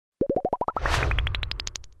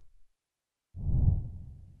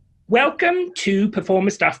Welcome to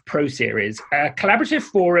Performer Stuff Pro Series, a collaborative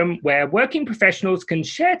forum where working professionals can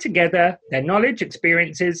share together their knowledge,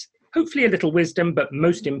 experiences, hopefully a little wisdom, but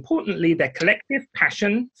most importantly, their collective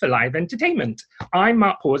passion for live entertainment. I'm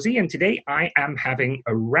Mark Pawsey, and today I am having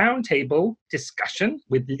a roundtable discussion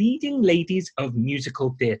with leading ladies of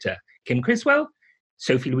musical theatre, Kim Criswell,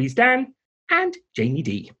 Sophie Louise Dan, and Janie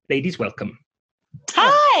Dee. Ladies, welcome.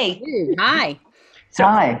 Hi. Hi. So,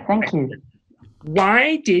 Hi, thank you.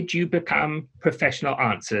 Why did you become professional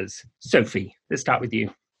answers? Sophie, let's start with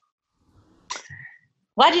you.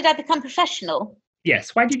 Why did I become professional?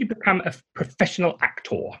 Yes, why did you become a professional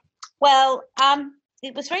actor? Well,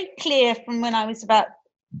 it was very clear from when I was about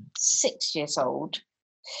 6 years old.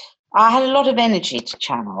 I had a lot of energy to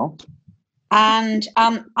channel. And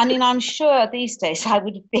I'm sure these days I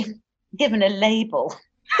would have been given a label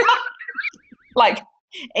like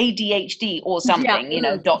ADHD or something,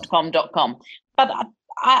 .com. But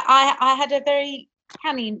I had a very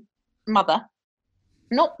canny mother,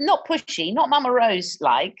 not pushy, not Mama Rose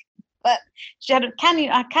like, but she had a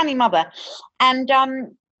canny mother, and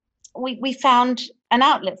we found an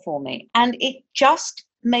outlet for me, and it just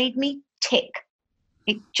made me tick.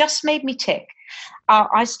 It just made me tick.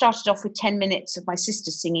 I started off with 10 minutes of my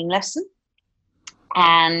sister's singing lesson,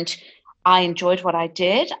 and I enjoyed what I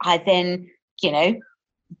did. I then,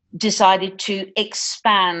 decided to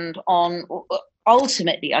expand on,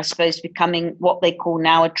 ultimately, I suppose, becoming what they call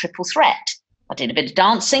now a triple threat. I did a bit of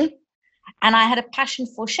dancing, and I had a passion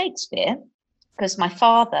for Shakespeare because my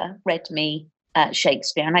father read me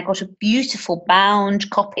Shakespeare, and I got a beautiful bound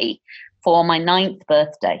copy for my 9th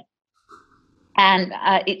birthday. And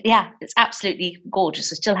it's absolutely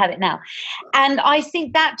gorgeous. I still have it now. And I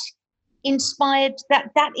think that inspired,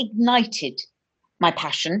 that ignited my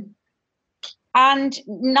passion. And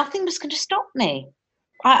nothing was going to stop me.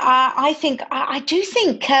 I do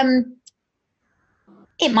think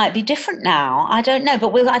it might be different now. I don't know,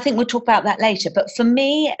 but I think we'll talk about that later. But for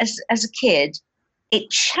me, as a kid, it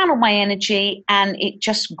channeled my energy, and it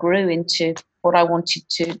just grew into what I wanted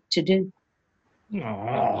to do.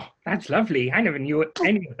 Oh, that's lovely. I never knew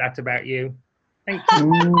any of that about you. Thank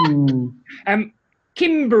you.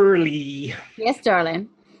 Kimberly. Yes, darling.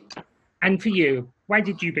 And for you, why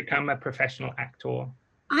did you become a professional actor?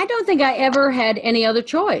 I don't think I ever had any other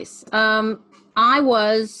choice. I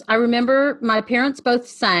remember my parents both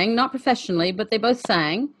sang, not professionally, but they both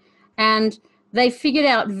sang. And they figured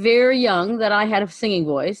out very young that I had a singing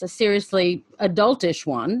voice, a seriously adultish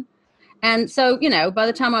one. And so, by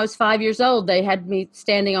the time I was 5 years old, they had me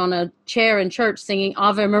standing on a chair in church singing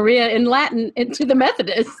Ave Maria in Latin to the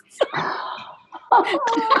Methodists.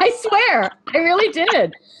 I swear, I really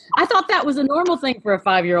did. I thought that was a normal thing for a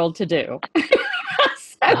 5-year-old to do.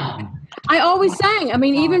 So, I always sang. I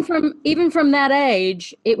mean, even from that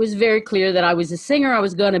age, it was very clear that I was a singer. I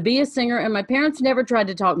was going to be a singer, and my parents never tried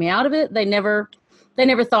to talk me out of it. They never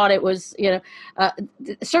thought it was,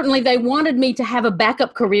 certainly they wanted me to have a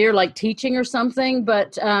backup career like teaching or something,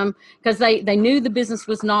 but because they knew the business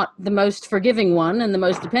was not the most forgiving one and the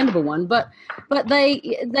most dependable one, but they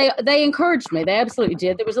encouraged me. They absolutely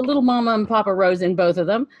did. There was a little Mama and Papa Rose in both of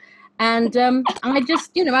them. And I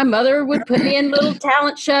just, my mother would put me in little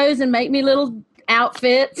talent shows and make me little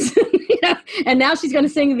outfits, and now she's going to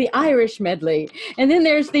sing the Irish medley. And then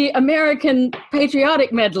there's the American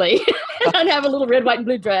patriotic medley. I'd have a little red, white, and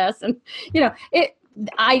blue dress. And,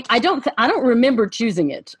 I don't remember choosing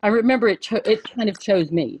it. I remember it kind of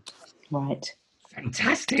chose me. Right.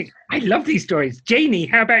 Fantastic. I love these stories. Janie,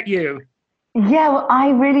 how about you? Yeah, well, I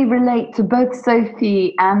really relate to both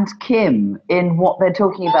Sophie and Kim in what they're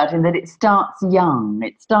talking about, in that it starts young.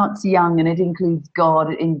 It starts young, and it includes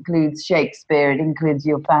God, it includes Shakespeare, it includes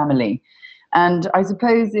your family. And I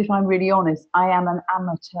suppose, if I'm really honest, I am an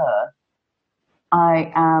amateur.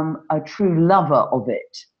 I am a true lover of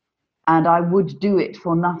it. And I would do it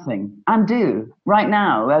for nothing, and do. Right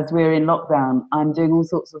now, as we're in lockdown, I'm doing all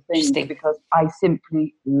sorts of things because I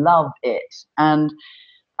simply love it. And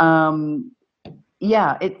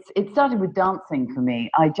it started with dancing for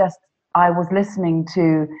me. I was listening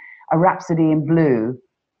to A Rhapsody in Blue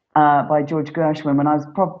by George Gershwin when I was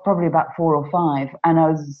probably about 4 or 5, and I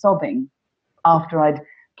was sobbing after I'd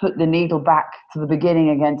put the needle back to the beginning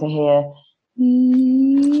again to hear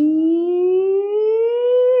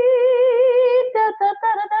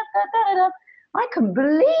I couldn't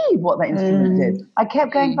believe what that instrument did. I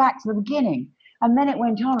kept going back to the beginning. And then it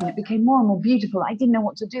went on and it became more and more beautiful. I didn't know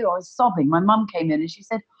what to do. I was sobbing. My mum came in and she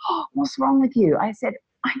said, "Oh, what's wrong with you?" I said,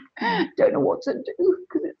 "I don't know what to do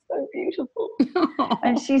because it's so beautiful."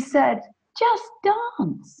 And she said, "Just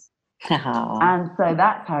dance. And so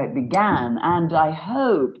that's how it began. And I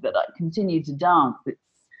hope that I continue to dance. It's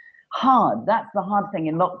hard. That's the hard thing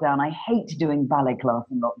in lockdown. I hate doing ballet class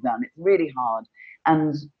in lockdown. It's really hard.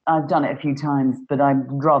 And I've done it a few times, but I'd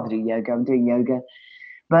rather do yoga. I'm doing yoga.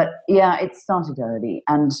 But yeah, it started early.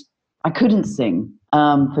 And I couldn't sing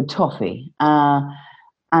for Toffee.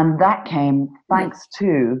 And that came thanks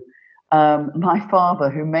to my father,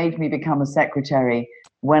 who made me become a secretary.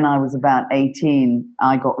 When I was about 18,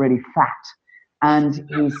 I got really fat. And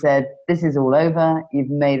he said, this is all over.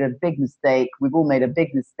 You've made a big mistake. We've all made a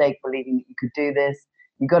big mistake believing that you could do this.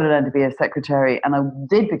 You've got to learn to be a secretary. And I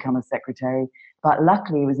did become a secretary. But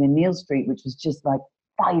luckily, it was in Neal Street, which was just like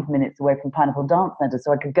 5 minutes away from Pineapple Dance Centre.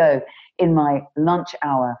 So I could go in my lunch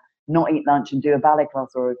hour, not eat lunch, and do a ballet class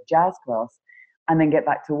or a jazz class, and then get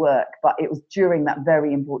back to work. But it was during that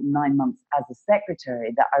very important 9 months as a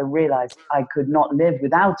secretary that I realized I could not live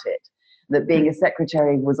without it, that being a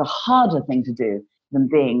secretary was a harder thing to do than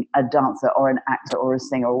being a dancer or an actor or a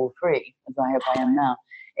singer, all three, as I hope I am now.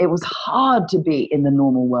 It was hard to be in the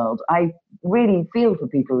normal world. I really feel for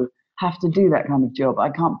people who have to do that kind of job. I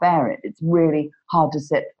can't bear it. It's really hard to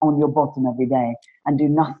sit on your bottom every day and do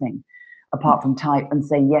nothing apart from type and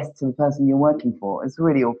say yes to the person you're working for. It's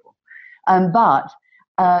really awful. But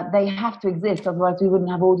they have to exist, otherwise we wouldn't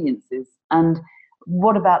have audiences. And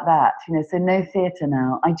what about that? So no theatre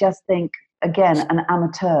now. I just think, again, an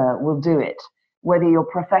amateur will do it. Whether you're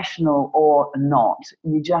professional or not,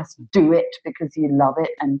 you just do it because you love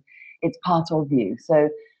it and it's part of you. So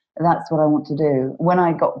that's what I want to do. When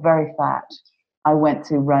I got very fat, I went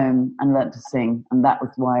to Rome and learnt to sing. And that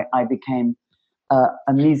was why I became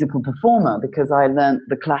a musical performer, because I learnt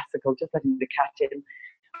the classical, just letting the cat in,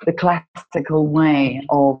 the classical way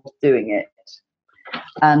of doing it.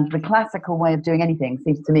 And the classical way of doing anything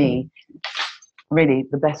seems to me really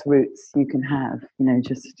the best roots you can have.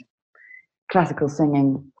 Just classical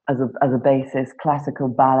singing as a basis, classical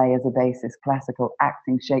ballet as a basis, classical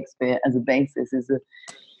acting, Shakespeare as a basis is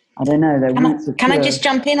I don't know, the roots of Can I just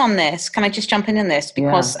jump in on this?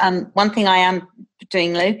 Because one thing I am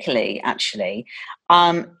doing locally, actually,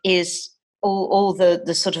 is all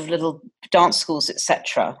the sort of little dance schools,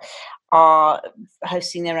 etc., are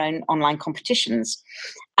hosting their own online competitions.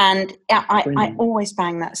 And I always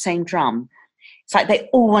bang that same drum. It's like they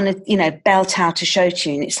all want to, belt out a show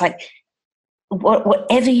tune. It's like,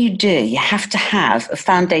 whatever you do, you have to have a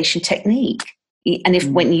foundation technique.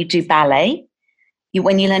 And when you do ballet,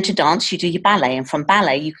 when you learn to dance, you do your ballet. And from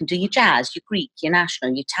ballet, you can do your jazz, your Greek, your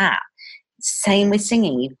national, your tap. Same with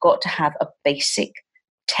singing. You've got to have a basic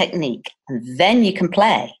technique. And then you can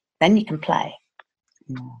play.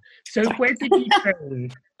 So where did you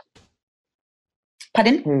train?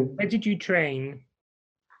 Pardon? Where did you train?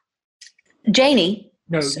 Janie?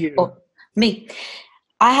 No, you. Or me.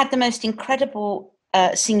 I had the most incredible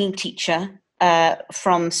singing teacher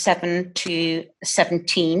from 7 to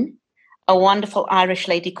 17, a wonderful Irish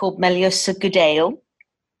lady called Meliosa Goodale,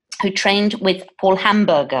 who trained with Paul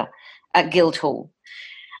Hamburger at Guildhall.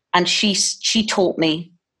 And she taught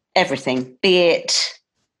me everything, be it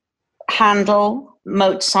Handel,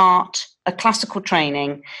 Mozart, a classical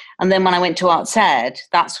training. And then when I went to Arts Ed,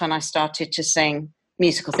 that's when I started to sing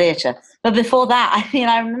musical theatre. But before that,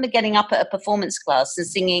 I remember getting up at a performance class and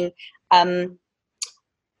singing The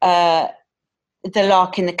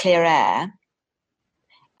Lark in the Clear Air.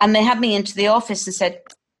 And they had me into the office and said,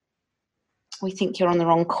 we think you're on the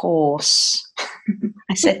wrong course.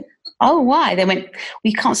 I said, oh, why? They went, well,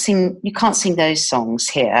 you can't sing those songs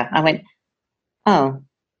here. I went, oh,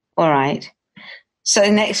 all right. So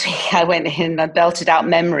next week I went in and I belted out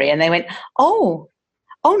Memory, and they went, oh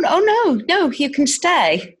no, you can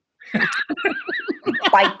stay.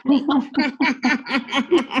 Bite me.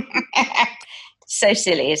 So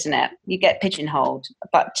silly, isn't it? You get pigeonholed.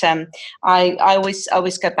 But I always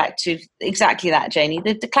go back to exactly that, Janie,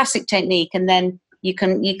 the classic technique, and then you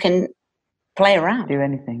can play around. Do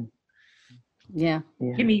anything. Yeah.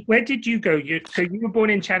 Kimmy, where did you go? So you were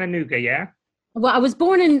born in Chattanooga, yeah? Well, I was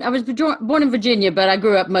born in Virginia, but I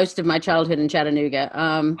grew up most of my childhood in Chattanooga.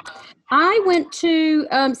 I went to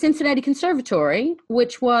Cincinnati Conservatory,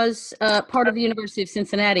 which was part of the University of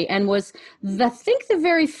Cincinnati, and was, I think, the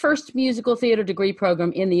very first musical theater degree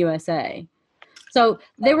program in the USA. So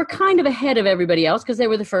they were kind of ahead of everybody else because they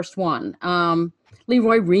were the first one.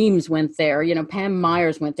 Leroy Reams went there. Pam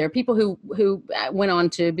Myers went there. People who went on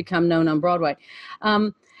to become known on Broadway.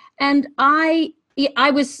 And I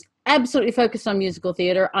was absolutely focused on musical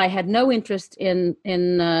theater. I had no interest in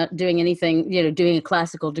doing anything, doing a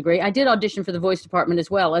classical degree. I did audition for the voice department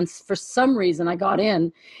as well, and for some reason I got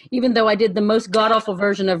in, even though I did the most god-awful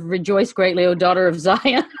version of Rejoice Greatly, O Daughter of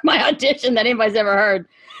Zion, my audition that anybody's ever heard.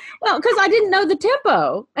 Well, because I didn't know the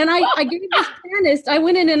tempo. And I gave this pianist, I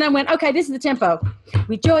went in and I went, okay, this is the tempo.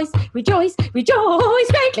 Rejoice, rejoice,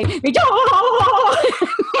 rejoice greatly, rejoice.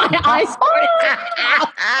 My eyes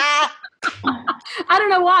I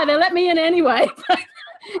don't know why. They let me in anyway.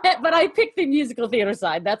 But I picked the musical theater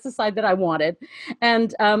side. That's the side that I wanted.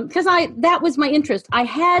 And because that was my interest.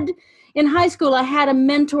 In high school, I had a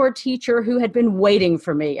mentor teacher who had been waiting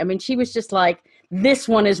for me. I mean, she was just like, this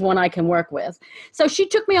one is one I can work with. So she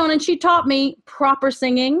took me on and she taught me proper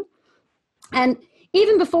singing. And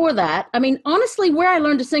even before that, I mean, honestly, where I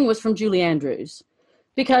learned to sing was from Julie Andrews.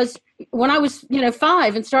 Because when I was,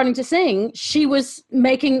 5 and starting to sing, she was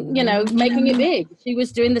making it big. She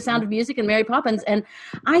was doing The Sound of Music and Mary Poppins. And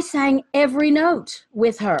I sang every note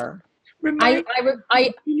with her.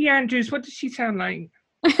 Julie Andrews, what does she sound like?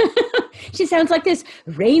 She sounds like this: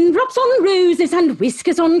 raindrops on roses and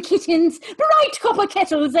whiskers on kittens, bright copper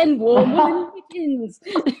kettles and warm woolen mittens.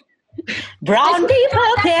 Brown paper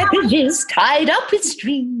packages tied up with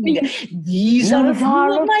string. These are a few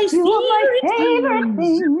of my favorite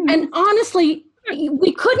things. And honestly,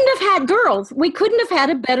 we couldn't have had girls. We couldn't have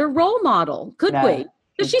had a better role model, could we?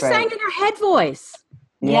 Because she sang in her head voice.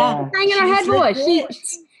 Yeah, sang in her head voice.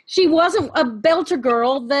 She wasn't a belter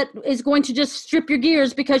girl that is going to just strip your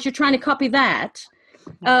gears because you're trying to copy that.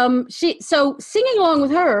 So singing along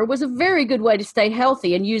with her was a very good way to stay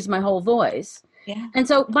healthy and use my whole voice. Yeah. And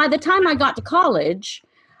so by the time I got to college,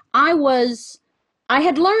 I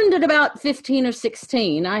had learned at about 15 or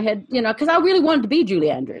 16. I had, because I really wanted to be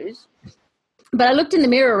Julie Andrews. But I looked in the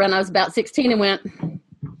mirror when I was about 16 and went,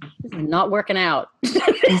 this is not working out.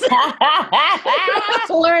 I have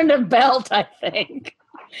to learn to belt, I think.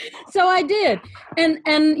 So I did. And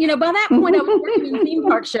by that point I was working in theme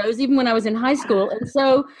park shows, even when I was in high school. And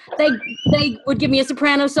so they would give me a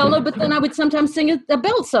soprano solo, but then I would sometimes sing a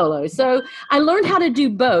belt solo. So I learned how to do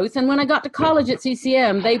both. And when I got to college at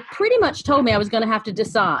CCM, they pretty much told me I was going to have to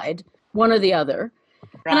decide one or the other.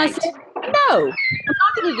 Right. And I said, no, I'm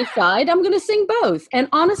not going to decide. I'm going to sing both. And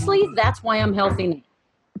honestly, that's why I'm healthy now.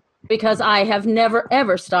 Because I have never,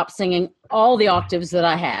 ever stopped singing all the octaves that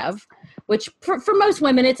I have. Which for most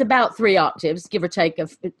women, it's about 3 octaves, give or take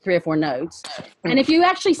of 3 or 4 notes. And if you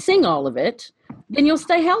actually sing all of it, then you'll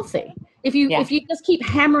stay healthy. If you just keep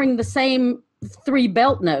hammering the same 3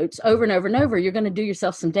 belt notes over and over and over, you're going to do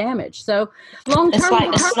yourself some damage. So long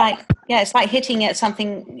term, it's like hitting at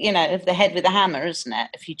something, of the head with a hammer, isn't it?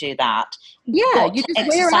 If you do that, you just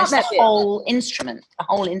wear out that the whole instrument.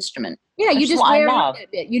 Yeah, you just wear out that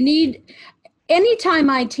bit. You need. Anytime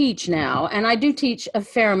I teach now, and I do teach a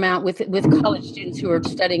fair amount with college students who are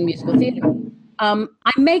studying musical theater, I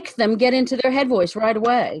make them get into their head voice right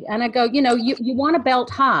away. And I go, you want to belt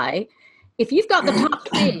high. If you've got the top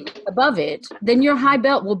C above it, then your high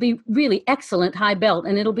belt will be really excellent high belt,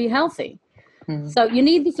 and it'll be healthy. Mm-hmm. So you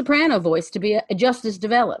need the soprano voice to be just as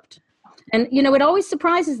developed. And, it always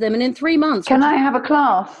surprises them. And in 3 months. Can I have a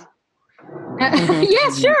class?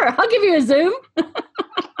 Yes, sure. I'll give you a Zoom.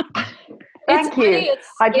 Thank you.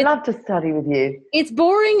 I'd love to study with you. It's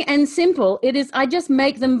boring and simple. It is. I just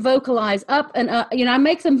make them vocalize up and up. I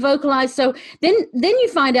make them vocalize. So then you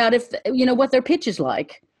find out if what their pitch is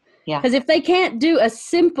like. Yeah. Because if they can't do a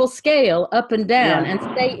simple scale up and down and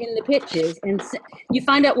stay in the pitches, and you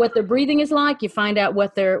find out what their breathing is like. You find out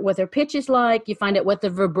what their pitch is like. You find out what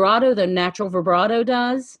their natural vibrato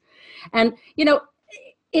does, and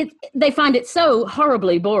they find it so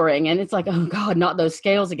horribly boring, and it's like, oh God, not those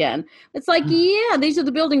scales again. It's like, yeah, these are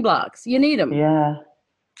the building blocks. You need them. Yeah,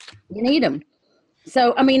 you need them.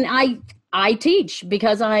 So, I mean, I teach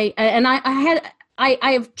because I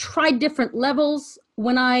have tried different levels.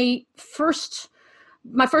 When my first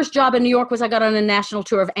job in New York was I got on a national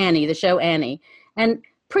tour of Annie, the show Annie, and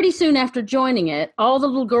pretty soon after joining it, all the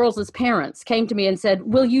little girls as parents came to me and said,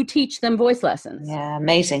 "Will you teach them voice lessons?" Yeah,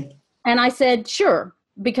 amazing. And I said, "Sure."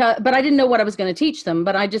 But I didn't know what I was going to teach them.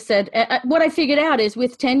 But I just said, what I figured out is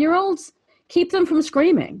with 10-year-olds, keep them from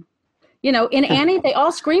screaming. In Annie, they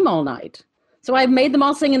all scream all night. So I made them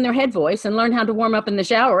all sing in their head voice and learn how to warm up in the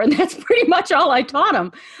shower. And that's pretty much all I taught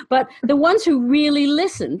them. But the ones who really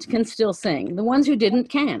listened can still sing. The ones who didn't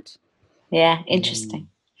can't. Yeah, interesting.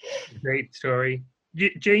 Great story.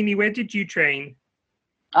 Janie, where did you train?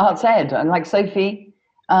 Arts Ed, like Sophie.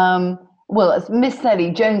 Well, it's Miss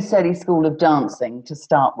Selly, Joan Selly School of Dancing to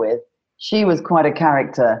start with. She was quite a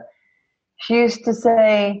character. She used to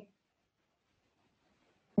say,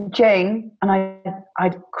 Jane, and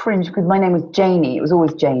I'd cringe because my name was Janie. It was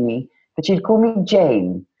always Janie, but she'd call me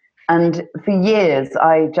Jane. And for years,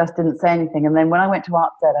 I just didn't say anything. And then when I went to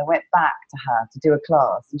Art Ed, I went back to her to do a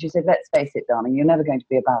class. And she said, let's face it, darling, you're never going to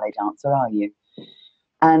be a ballet dancer, are you?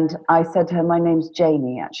 And I said to her, my name's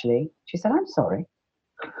Janie, actually. She said, I'm sorry.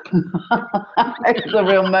 It was a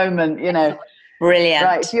real moment, you know. Brilliant.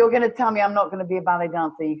 Right, if you're going to tell me I'm not going to be a ballet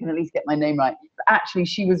dancer, you can at least get my name right. But actually,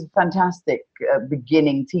 she was a fantastic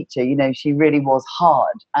beginning teacher. You know, she really was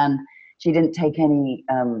hard. And she didn't take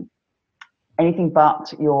anything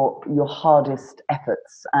but your hardest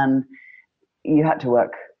efforts, and you had to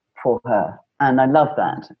work for her, and I love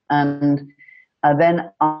that. And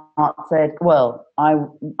then Art said, well, I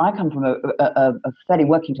come from a fairly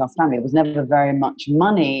working class family. It was never very much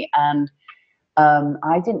money, and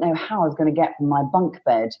I didn't know how I was going to get from my bunk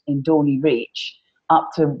bed in Dorney Reach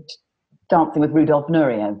up to dancing with Rudolf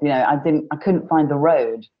Nureyev. You know, I couldn't find the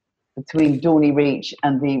road between Dorney Reach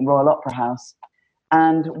and the Royal Opera House.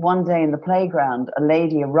 And one day in the playground, a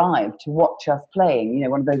lady arrived to watch us playing, you know,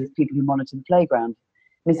 one of those people who monitor the playground,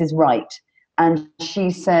 Mrs. Wright. And she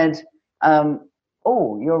said,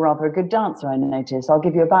 oh, you're rather a good dancer, I noticed. I'll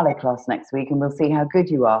give you a ballet class next week and we'll see how good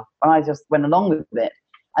you are. And I just went along with it.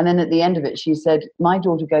 And then at the end of it, she said, my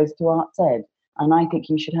daughter goes to Art Ed, and I think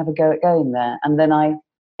you should have a go at going there. And then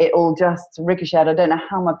it all just ricocheted. I don't know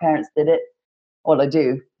how my parents did it. Well, I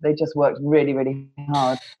do. They just worked really, really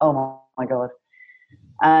hard. Oh, my God.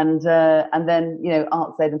 And then, you know,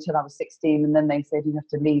 Art Ed until I was 16, and then they said you have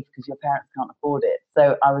to leave because your parents can't afford it.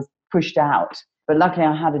 So I was pushed out. But luckily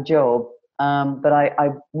I had a job, but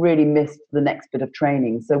I really missed the next bit of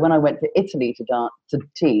training. So when I went to Italy to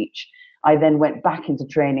teach, I then went back into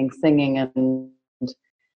training, singing and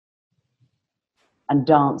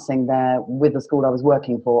dancing there with the school I was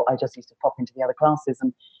working for. I just used to pop into the other classes.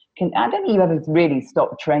 And I don't think you ever really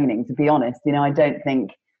stop training, to be honest. You know, I don't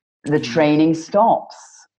think the training stops.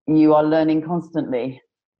 You are learning constantly,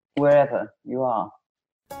 wherever you are.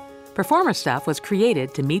 Performer Stuff was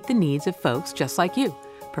created to meet the needs of folks just like you,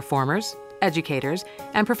 performers, educators,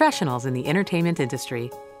 and professionals in the entertainment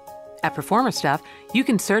industry. At Performer Stuff, you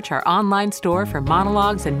can search our online store for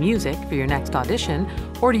monologues and music for your next audition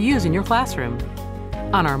or to use in your classroom.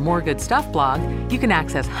 On our More Good Stuff blog, you can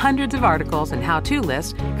access hundreds of articles and how-to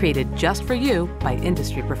lists created just for you by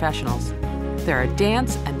industry professionals. There are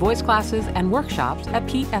dance and voice classes and workshops at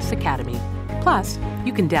PS Academy. Plus,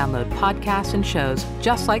 you can download podcasts and shows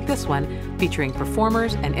just like this one featuring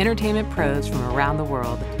performers and entertainment pros from around the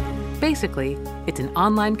world. Basically, it's an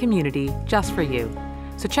online community just for you.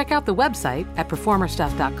 So check out the website at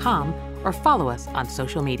performerstuff.com or follow us on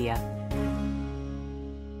social media.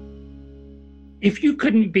 If you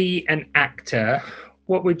couldn't be an actor,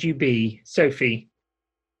 what would you be, Sophie?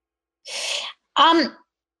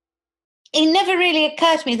 It never really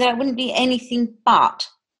occurred to me that I wouldn't be anything but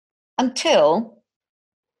until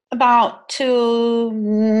about two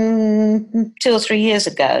or 3 years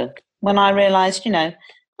ago, when I realised, you know,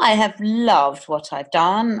 I have loved what I've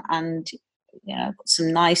done, and you know, got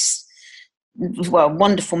some nice, well,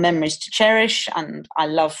 wonderful memories to cherish, and I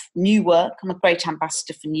love new work. I'm a great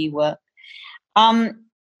ambassador for new work.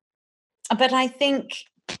 But I think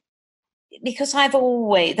because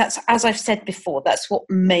that's, as I've said before, that's what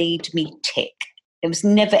made me tick. There was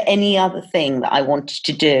never any other thing that I wanted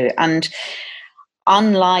to do. And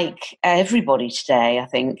unlike everybody today, I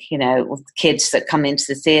think, you know, with the kids that come into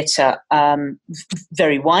the theatre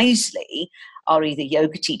very wisely are either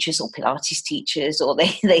yoga teachers or Pilates teachers, or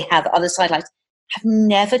they have other sidelines, have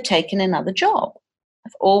never taken another job.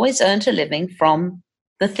 I've always earned a living from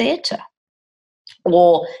the theatre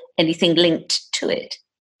or anything linked to it.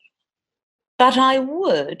 But I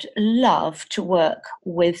would love to work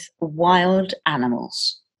with wild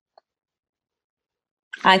animals.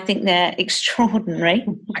 I think they're extraordinary.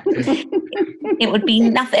 It would be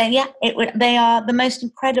nothing. Yeah, they are the most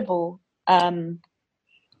incredible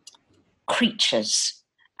creatures,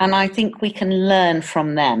 and I think we can learn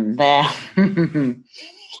from them. Their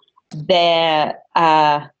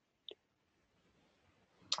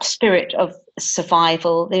spirit of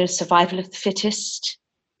survival, their survival of the fittest.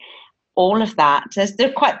 All of that.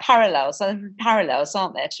 They're quite parallels, aren't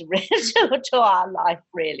there, to our life,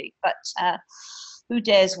 really? But who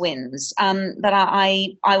dares wins. But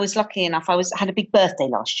I was lucky enough. I had a big birthday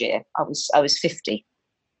last year. I was 50,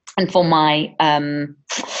 and for my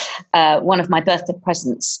one of my birthday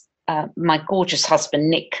presents, my gorgeous husband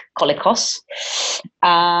Nick Kolikos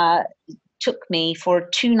took me for a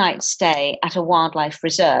 2-night stay at a wildlife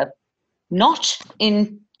reserve, not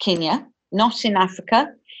in Kenya, not in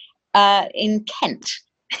Africa. In Kent,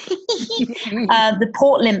 the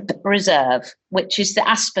Port Limp Reserve, which is the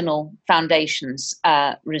Aspinall Foundation's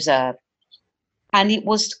reserve. And it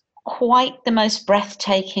was quite the most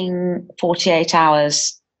breathtaking 48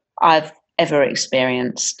 hours I've ever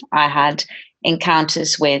experienced. I had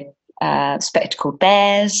encounters with spectacled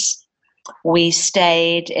bears. We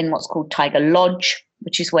stayed in what's called Tiger Lodge,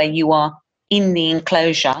 which is where you are in the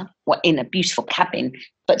enclosure, or in a beautiful cabin,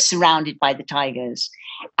 but surrounded by the tigers.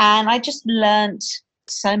 And I just learnt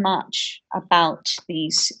so much about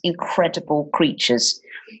these incredible creatures.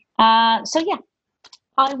 So yeah,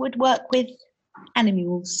 I would work with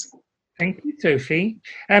animals. Thank you, Sophie.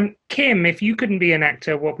 Kim, if you couldn't be an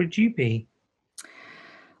actor, what would you be?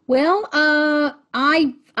 Well,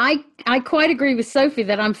 I quite agree with Sophie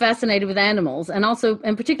that I'm fascinated with animals, and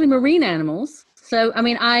particularly marine animals. So, I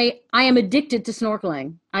mean, I am addicted to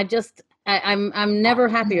snorkeling. I'm never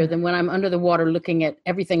happier than when I'm under the water looking at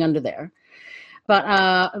everything under there. But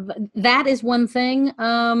that is one thing.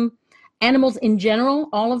 Animals in general,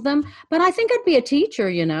 all of them. But I think I'd be a teacher,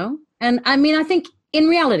 you know. And I mean, I think in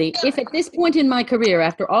reality, if at this point in my career,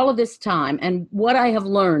 after all of this time and what I have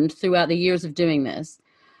learned throughout the years of doing this,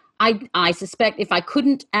 I suspect if I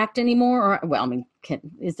couldn't act anymore,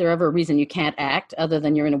 is there ever a reason you can't act other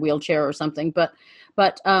than you're in a wheelchair or something? But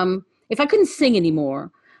if I couldn't sing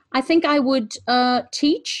anymore, I think I would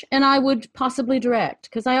teach, and I would possibly direct,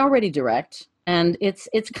 because I already direct. And it's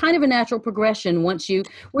kind of a natural progression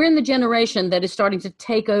we're in the generation that is starting to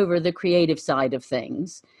take over the creative side of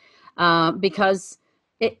things, because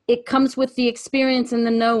it comes with the experience and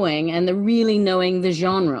the knowing and the really knowing the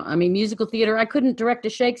genre. I mean, musical theater, I couldn't direct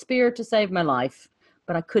a Shakespeare to save my life,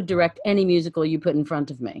 but I could direct any musical you put in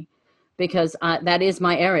front of me, because that is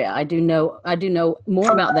my area. I do know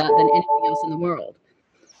more about that than anything else in the world.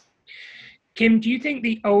 Kim, do you think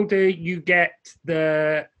the older you get,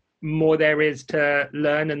 the more there is to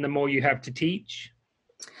learn and the more you have to teach?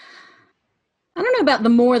 I don't know about the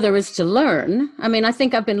more there is to learn. I mean, I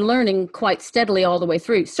think I've been learning quite steadily all the way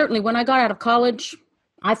through. Certainly when I got out of college,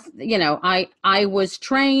 I was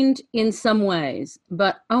trained in some ways,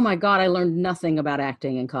 but oh my God, I learned nothing about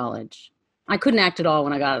acting in college. I couldn't act at all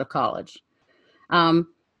when I got out of college.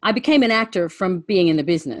 I became an actor from being in the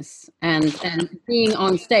business and being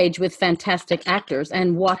on stage with fantastic actors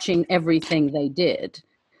and watching everything they did.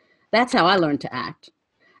 That's how I learned to act.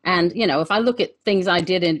 And, you know, if I look at things I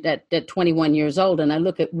did at 21 years old and I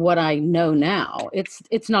look at what I know now,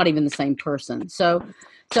 it's not even the same person. So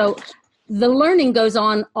the learning goes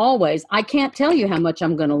on always. I can't tell you how much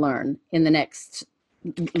I'm going to learn in the next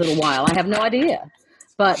little while. I have no idea.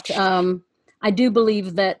 But I do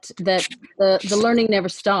believe that the learning never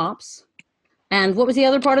stops. And what was the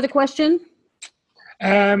other part of the question?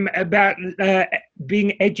 About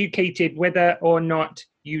being educated, whether or not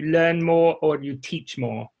you learn more or you teach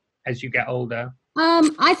more as you get older.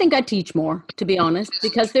 I think I teach more, to be honest,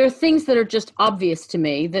 because there are things that are just obvious to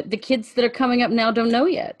me that the kids that are coming up now don't know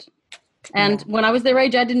yet. And when I was their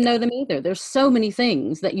age, I didn't know them either. There's so many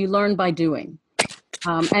things that you learn by doing.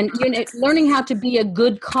 And learning how to be a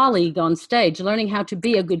good colleague on stage, learning how to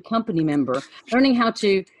be a good company member, learning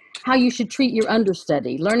how you should treat your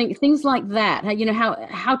understudy, learning things like that,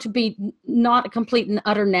 how to be not a complete and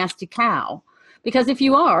utter nasty cow. Because if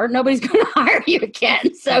you are, nobody's going to hire you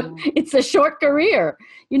again. So it's a short career.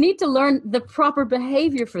 You need to learn the proper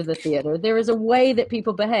behavior for the theater. There is a way that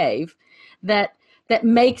people behave that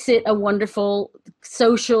makes it a wonderful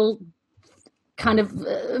social kind of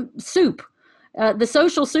soup. The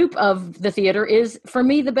social soup of the theater is, for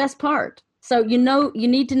me, the best part. So you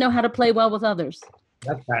need to know how to play well with others.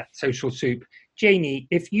 Love that, social soup. Janie,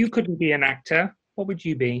 if you couldn't be an actor, what would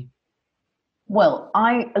you be? Well,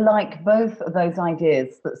 I like both of those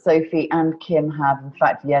ideas that Sophie and Kim have. In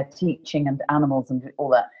fact, teaching and animals and all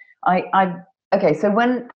that. Okay, so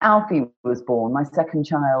when Alfie was born, my second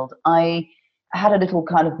child, I had a little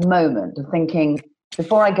kind of moment of thinking,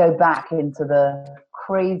 before I go back into the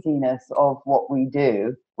craziness of what we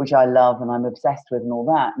do, which I love and I'm obsessed with and all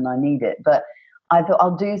that, and I need it, but I thought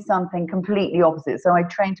I'll do something completely opposite. So I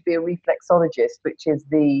trained to be a reflexologist, which is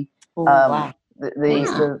the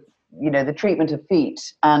treatment of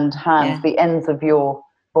feet and hands, the ends of your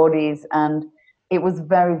bodies. And it was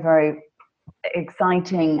very, very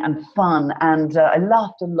exciting and fun. And I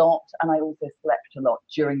laughed a lot. And I also slept a lot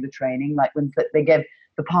during the training. Like when they give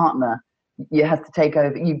the partner, you have to take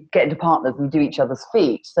over, you get into partners and do each other's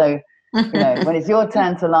feet. So, when it's your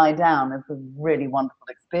turn to lie down, it's a really wonderful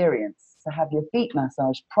experience to have your feet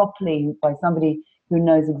massaged properly by somebody who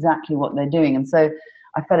knows exactly what they're doing. And so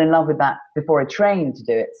I fell in love with that before I trained to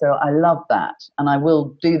do it. So I love that. And I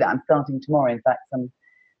will do that. I'm starting tomorrow, in fact, some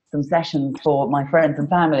some sessions for my friends and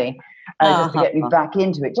family, just to get me back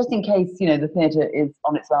into it, just in case, the theatre is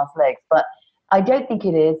on its last legs. But I don't think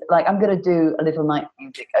it is. Like, I'm going to do a little night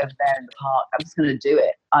music over there in the park. I'm just going to do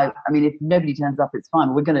it. I mean, if nobody turns up, it's fine.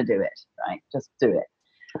 But we're going to do it, right? Just do it.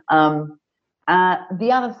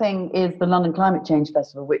 The other thing is the London Climate Change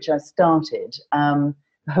Festival, which I started.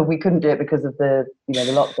 We couldn't do it because of the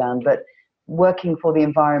lockdown, but working for the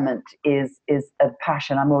environment is a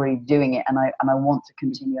passion. I'm already doing it, and I want to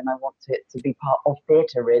continue, and I want it to be part of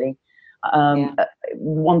theatre, really.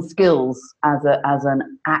 One's skills as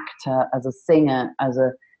an actor, as a singer, as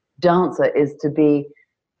a dancer is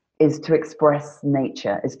to express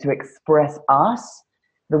nature, is to express us,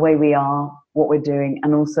 the way we are, what we're doing,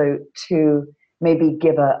 and also to maybe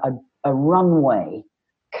give a runway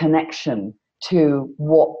connection to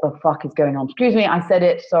what the fuck is going on. Excuse me, I said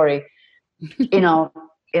it, sorry, in our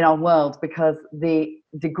world, because the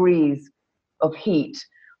degrees of heat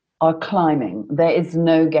are climbing. There is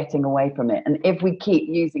no getting away from it. And if we keep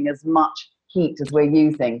using as much heat as we're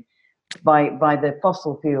using by the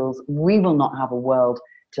fossil fuels, we will not have a world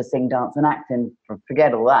to sing, dance, and act in.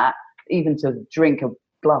 Forget all that. Even to drink a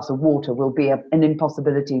glass of water will be an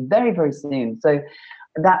impossibility very, very soon. So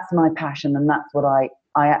that's my passion, and that's what I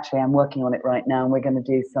actually am working on it right now. And we're going to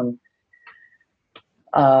do some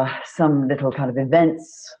little kind of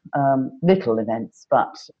events,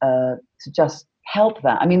 but to just help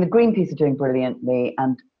that. I mean, the Greenpeace are doing brilliantly,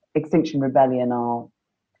 and Extinction Rebellion are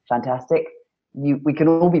fantastic. We can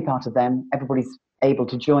all be part of them. Everybody's able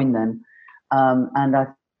to join them. And I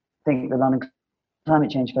think the London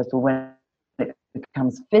Climate Change Festival, when it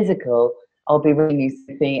becomes physical, I'll be ringing you,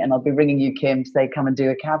 Sophie, and I'll be ringing you, Kim, to say, come and do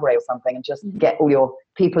a cabaret or something, and just get all your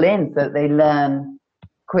people in so that they learn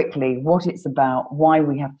quickly what it's about, why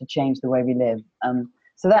we have to change the way we live.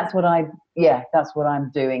 So that's what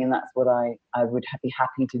I'm doing, and that's what I would be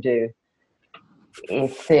happy to do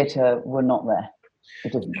if theatre were not there.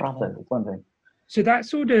 It isn't. So it's one thing. So that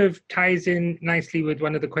sort of ties in nicely with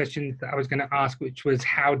one of the questions that I was going to ask, which was,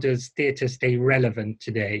 how does theatre stay relevant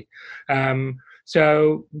today?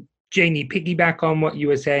 So Janie, piggyback on what you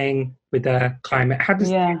were saying with the climate, how does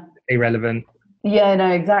theatre stay relevant? Yeah, no,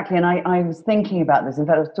 exactly. And I was thinking about this. In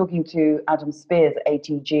fact, I was talking to Adam Spears at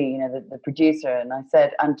ATG, the producer, and I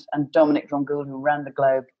said, and Dominic Dromgoole, who ran the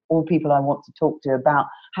Globe, all people I want to talk to about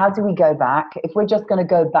how do we go back? If we're just going to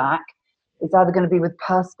go back, it's either going to be with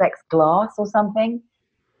Perspex glass or something.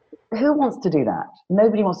 Who wants to do that?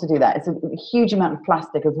 Nobody wants to do that. It's a huge amount of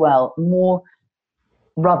plastic as well, more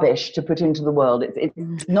rubbish to put into the world.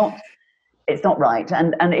 It's not right.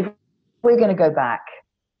 And if we're going to go back,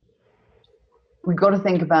 we've got to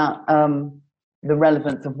think about the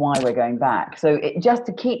relevance of why we're going back. So just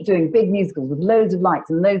to keep doing big musicals with loads of lights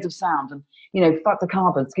and loads of sound and, fuck the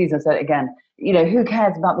carbon, excuse me, I said it again, who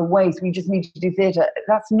cares about the waste? We just need to do theatre.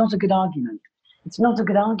 That's not a good argument. It's not a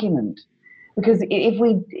good argument. Because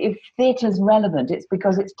if theatre's relevant, it's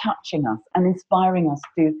because it's touching us and inspiring us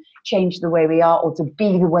to change the way we are, or to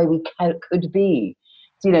be the way we could be.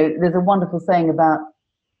 So, there's a wonderful saying about,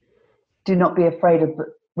 do not be afraid of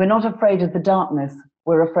we're not afraid of the darkness,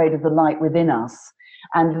 we're afraid of the light within us.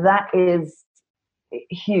 And that is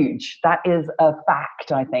huge. That is a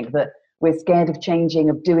fact, I think, that we're scared of changing,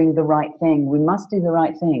 of doing the right thing. We must do the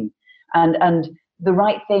right thing. And the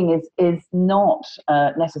right thing is not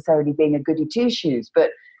necessarily being a goody two-shoes,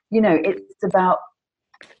 but, it's about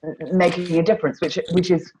making a difference,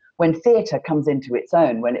 which is when theatre comes into its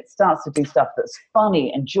own, when it starts to do stuff that's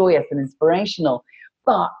funny and joyous and inspirational,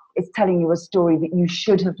 but it's telling you a story that you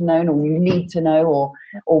should have known, or you need to know,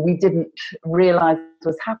 or we didn't realize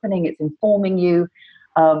was happening. It's informing you.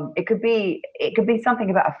 It could be something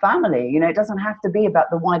about a family. It doesn't have to be about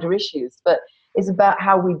the wider issues, but it's about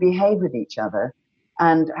how we behave with each other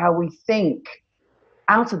and how we think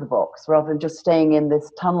out of the box rather than just staying in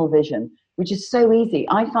this tunnel vision, which is so easy.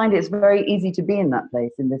 I find it's very easy to be in that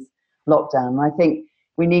place in this lockdown. I think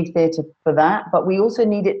we need theatre for that, but we also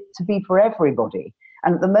need it to be for everybody.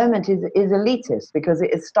 And at the moment is elitist, because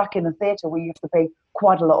it is stuck in a theatre where you have to pay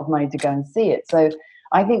quite a lot of money to go and see it. So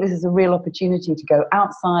I think this is a real opportunity to go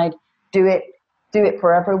outside, do it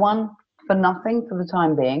for everyone, for nothing for the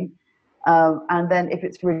time being. And then if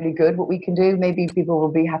it's really good, what we can do, maybe people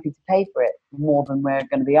will be happy to pay for it more than we're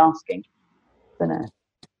going to be asking. I don't know.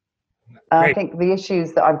 I think the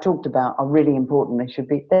issues that I've talked about are really important.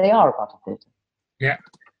 They are a part of theatre. Yeah,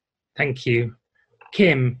 thank you.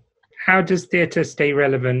 Kim, how does theatre stay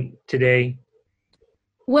relevant today?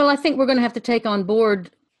 Well, I think we're going to have to take on board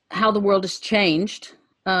how the world has changed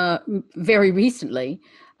very recently.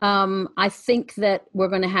 I think that we're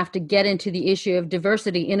going to have to get into the issue of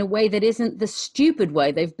diversity in a way that isn't the stupid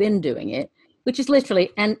way they've been doing it, which is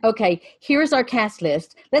literally, and okay, here's our cast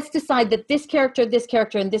list. Let's decide that this character,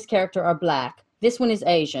 and this character are Black. This one is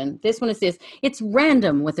Asian. This one is this. It's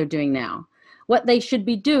random what they're doing now. What they should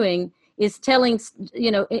be doing is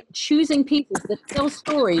choosing people that tell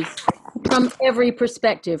stories from every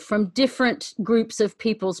perspective, from different groups of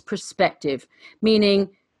people's perspective, meaning,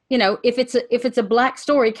 if it's a Black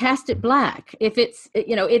story, cast it Black. If it's,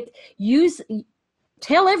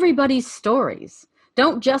 tell everybody's stories.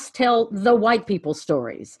 Don't just tell the white people's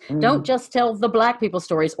stories. Don't just tell the Black people's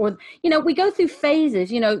stories. Or, we go through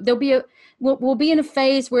phases. We'll be in a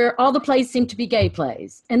phase where all the plays seem to be gay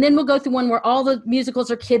plays. And then we'll go through one where all the musicals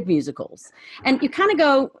are kid musicals. And you kind of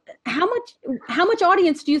go, how much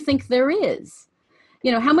audience do you think there is?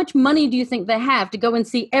 How much money do you think they have to go and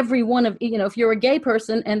see every one of, if you're a gay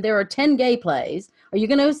person and there are 10 gay plays, are you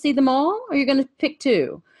going to see them all? Or are you going to pick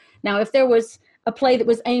 2? Now, if there was a play that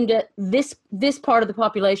was aimed at this part of the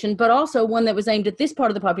population, but also one that was aimed at this part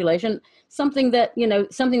of the population, something that's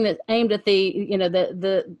aimed at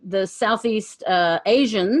the Southeast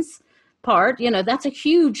Asians part, that's a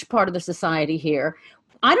huge part of the society here.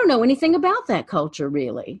 I don't know anything about that culture,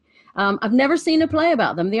 really. I've never seen a play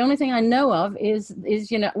about them. The only thing I know of is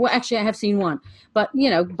actually I have seen one, but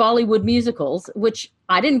Bollywood musicals, which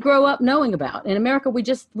I didn't grow up knowing about. In America,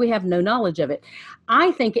 we have no knowledge of it.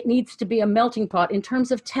 I think it needs to be a melting pot in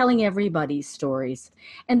terms of telling everybody's stories,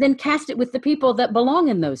 and then cast it with the people that belong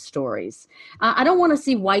in those stories. I don't want to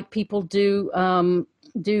see white people do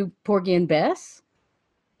Porgy and Bess.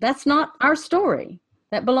 That's not our story.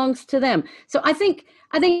 That belongs to them. So I think.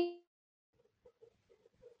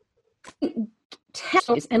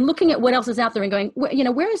 And looking at what else is out there and going,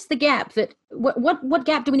 where is the gap that what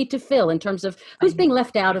gap do we need to fill in terms of who's being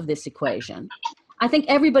left out of this equation? I think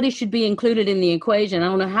everybody should be included in the equation. I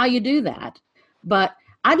don't know how you do that, but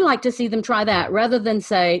I'd like to see them try that rather than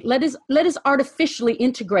say, let us artificially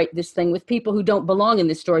integrate this thing with people who don't belong in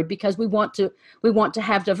this story because we want to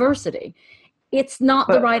have diversity. It's not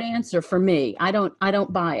the right answer for me. I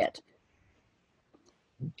don't buy it.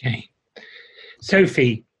 Okay.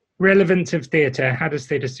 Sophie, relevance of theatre. How does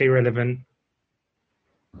theatre stay relevant?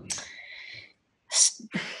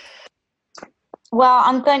 Well,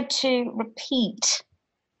 I'm going to repeat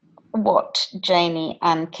what Janie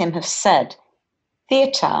and Kim have said.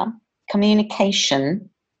 Theatre, communication,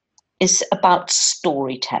 is about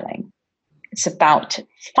storytelling. It's about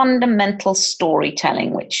fundamental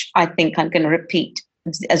storytelling, which I think I'm going to repeat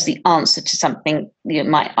as the answer to something you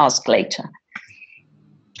might ask later.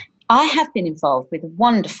 I have been involved with a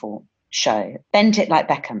wonderful show, Bend It Like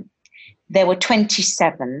Beckham. There were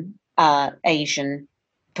 27 Asian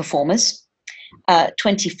performers,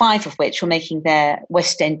 25 of which were making their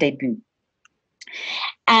West End debut.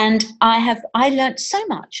 And I learned so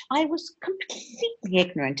much. I was completely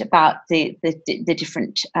ignorant about the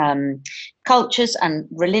different cultures and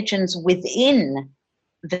religions within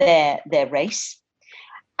their race.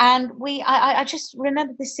 And I just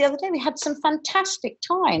remember this the other day. We had some fantastic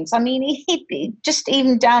times. I mean, just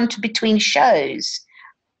even down to between shows,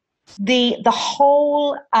 the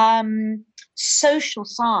whole social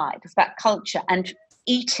side of that culture and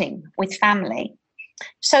eating with family.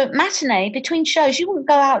 So matinee between shows, you wouldn't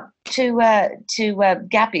go out to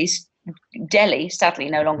Gabby's Deli, sadly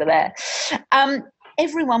no longer there.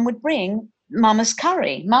 Everyone would bring Mama's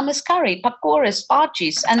curry, pakoras,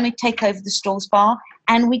 bhajis, and we'd take over the stalls bar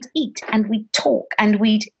and we'd eat and we'd talk and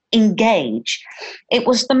we'd engage. It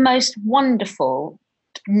was the most wonderful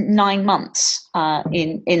 9 months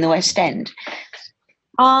in the West End.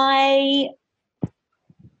 I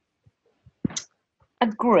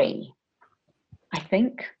agree. I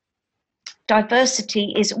think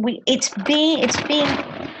diversity is it's being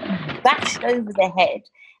bashed over the head.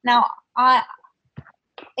 Now,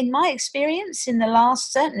 in my experience, in the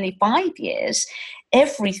last certainly 5 years,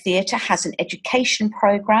 every theatre has an education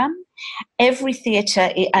program. Every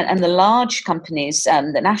theatre and the large companies,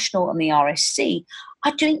 the National and the RSC,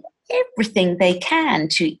 are doing everything they can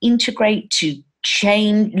to integrate, to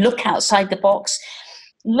change, look outside the box,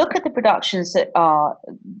 look at the productions that are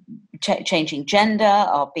changing gender,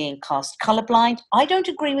 are being cast colourblind. I don't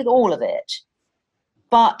agree with all of it,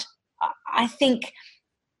 but I think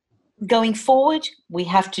going forward, we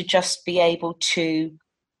have to just be able to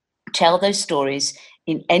tell those stories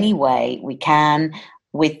in any way we can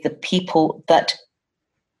with the people that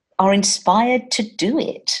are inspired to do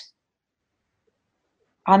it.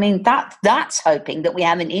 I mean, that's hoping that we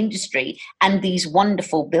have an industry and these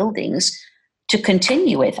wonderful buildings to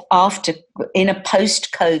continue with in a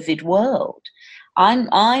post-COVID world.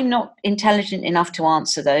 I'm not intelligent enough to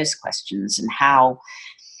answer those questions and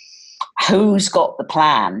who's got the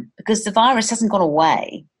plan, because the virus hasn't gone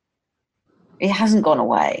away. It hasn't gone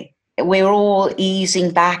away. We're all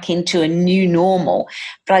easing back into a new normal,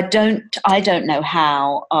 but I don't know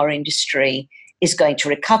how our industry is going to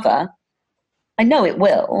recover. I know it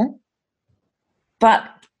will, but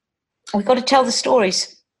we've got to tell the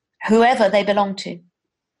stories, whoever they belong to.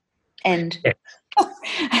 End.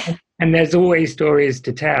 Yes. And there's always stories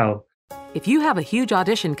to tell. If you have a huge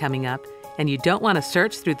audition coming up and you don't want to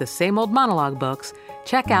search through the same old monologue books,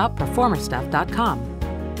 check out performerstuff.com.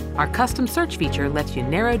 Our custom search feature lets you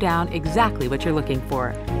narrow down exactly what you're looking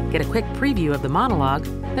for, get a quick preview of the monologue,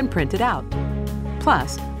 then print it out.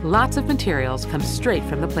 Plus, lots of materials come straight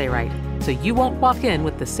from the playwright, so you won't walk in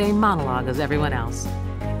with the same monologue as everyone else.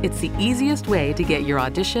 It's the easiest way to get your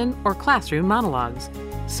audition or classroom monologues.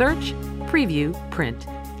 Search, preview, print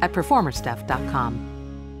at performerstuff.com.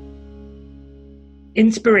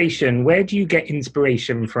 Inspiration. Where do you get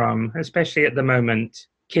inspiration from, especially at the moment?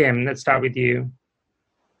 Kim, let's start with you.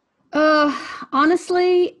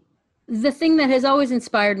 Honestly, the thing that has always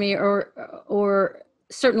inspired me, or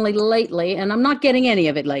certainly lately, and I'm not getting any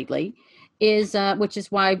of it lately, is which is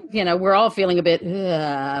why we're all feeling a bit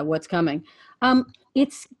what's coming.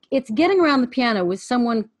 It's getting around the piano with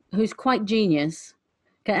someone who's quite genius.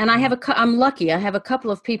 Okay, and I'm lucky. I have a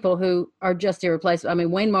couple of people who are just irreplaceable. I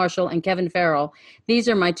mean, Wayne Marshall and Kevin Farrell. These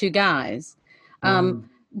are my two guys.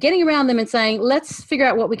 Getting around them and saying, let's figure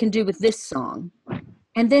out what we can do with this song.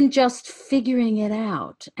 And then just figuring it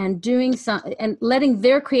out and doing and letting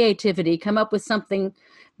their creativity come up with something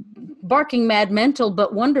barking mad mental,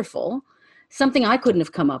 but wonderful, something I couldn't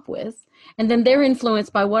have come up with. And then they're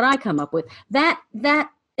influenced by what I come up with. That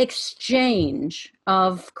exchange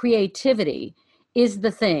of creativity is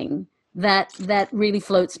the thing that really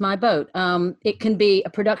floats my boat. It can be a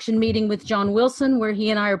production meeting with John Wilson where he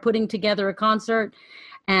and I are putting together a concert,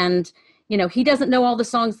 and he doesn't know all the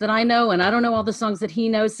songs that I know, and I don't know all the songs that he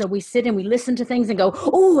knows. So we sit and we listen to things and go,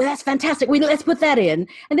 oh, that's fantastic. Let's put that in.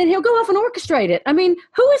 And then he'll go off and orchestrate it. I mean,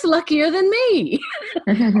 who is luckier than me?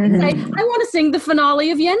 I want to sing the finale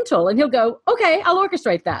of Yentl. And he'll go, okay, I'll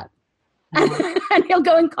orchestrate that. And he'll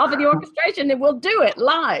go and cover the orchestration and we'll do it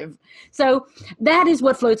live. So that is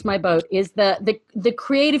what floats my boat, is the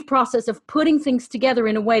creative process of putting things together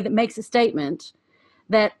in a way that makes a statement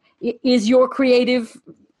that is your creative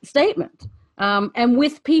statement, and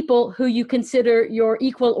with people who you consider your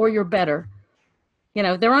equal or your better.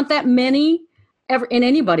 There aren't that many ever in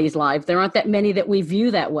anybody's life. There aren't that many that we view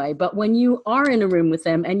that way. But when you are in a room with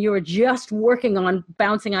them and you're just working on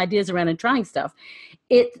bouncing ideas around and trying stuff,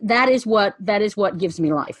 that is what gives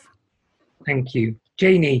me life. Thank you.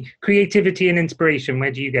 Janie, creativity and inspiration,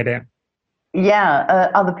 where do you get it? Yeah,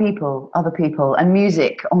 other people, and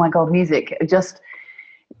music. Oh my God, music. Just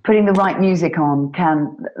putting the right music on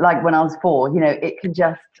can, like when I was 4, it can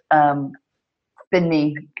just spin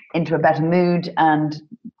me into a better mood and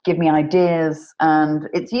give me ideas. And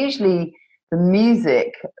it's usually the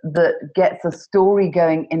music that gets a story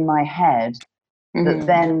going in my head that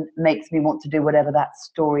then makes me want to do whatever that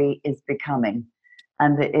story is becoming.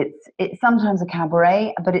 And it's sometimes a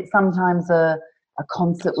cabaret, but it's sometimes a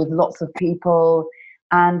concert with lots of people.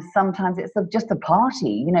 And sometimes it's just a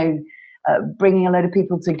party, bringing a load of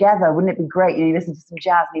people together. Wouldn't it be great? You listen to some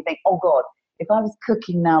jazz and you think, oh God, if I was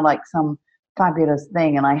cooking now like some fabulous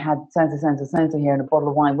thing and I had so-and-so here and a bottle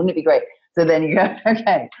of wine, wouldn't it be great? So then you go,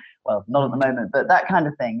 okay, well, not at the moment, but that kind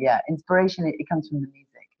of thing. Yeah, inspiration, it comes from the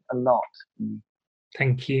music a lot.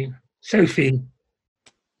 Thank you. Sophie?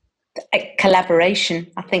 Collaboration.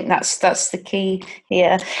 I think that's the key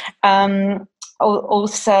here.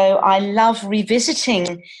 Also, I love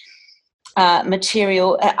revisiting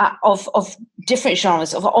material of different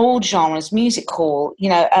genres, of old genres, music hall,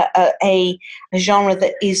 a genre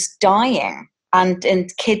that is dying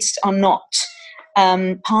and kids are not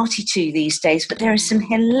party to these days, but there are some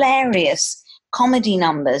hilarious comedy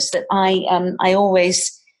numbers that I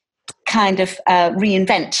always kind of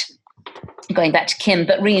reinvent, going back to Kim,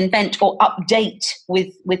 but reinvent or update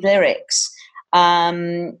with lyrics.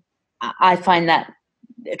 I find that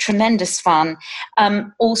tremendous fun.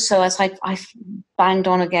 Also, as I banged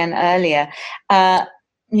on again earlier,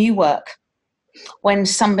 new work. When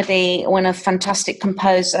a fantastic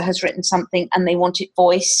composer has written something and they want it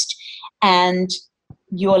voiced, and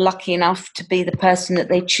you're lucky enough to be the person that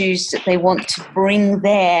they choose, that they want to bring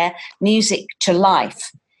their music to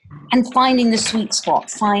life, and finding the sweet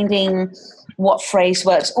spot, finding what phrase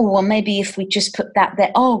works. Oh, well, maybe if we just put that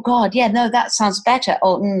there. Oh, God, yeah, no, that sounds better.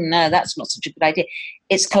 Oh, no, that's not such a good idea.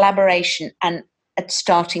 It's collaboration, and it's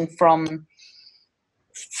starting from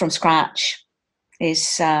from scratch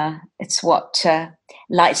is it's what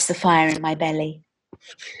lights the fire in my belly.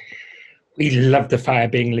 We love the fire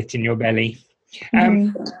being lit in your belly.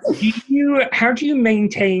 How do you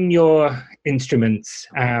maintain your instruments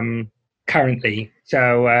currently?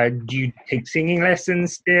 So do you take singing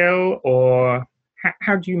lessons still, or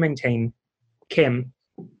how do you maintain? Kim?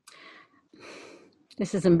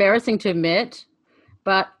 This is embarrassing to admit,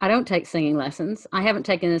 but I don't take singing lessons. I haven't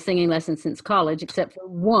taken a singing lesson since college, except for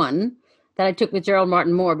one that I took with Gerald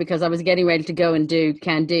Martin Moore because I was getting ready to go and do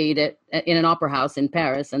Candide in an opera house in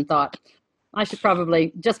Paris, and thought I should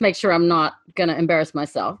probably just make sure I'm not going to embarrass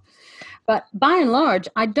myself. But by and large,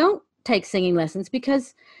 I don't take singing lessons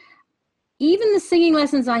because even the singing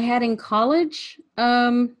lessons I had in college,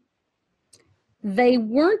 they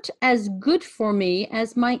weren't as good for me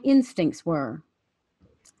as my instincts were.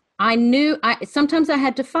 I knew sometimes I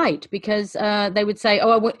had to fight because they would say,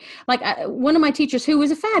 one of my teachers, who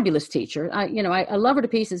was a fabulous teacher, I love her to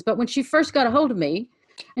pieces, but when she first got a hold of me,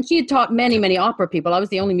 and she had taught many, many opera people, I was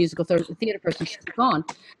the only musical theater person she took on,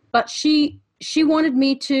 but she wanted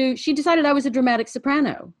me to, she decided I was a dramatic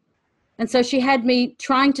soprano. And so she had me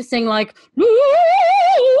trying to sing like, in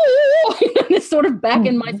this sort of back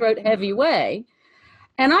in my throat heavy way.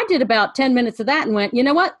 And I did about 10 minutes of that and went, you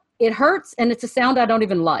know what? It hurts, and it's a sound I don't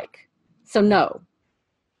even like. So no,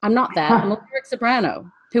 I'm not that. I'm a lyric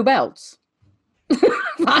soprano who belts.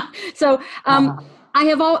 So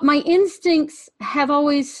my instincts have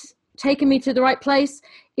always taken me to the right place.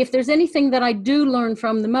 If there's anything that I do learn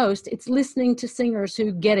from the most, it's listening to singers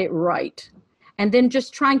who get it right, and then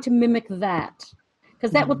just trying to mimic that,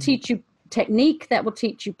 because that will teach you technique, that will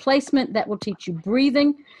teach you placement, that will teach you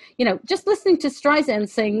breathing. Just listening to Streisand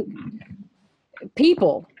sing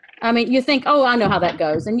People. I mean, you think, oh, I know how that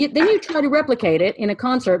goes. And then you try to replicate it in a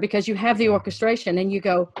concert because you have the orchestration, and you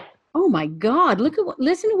go, oh my God,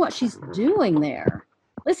 listen to what she's doing there.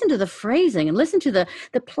 Listen to the phrasing and listen to the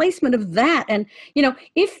placement of that. And,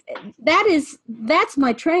 if that's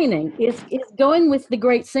my training is going with the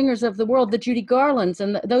great singers of the world, the Judy Garlands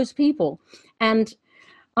and those people. And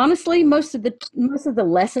honestly, most of the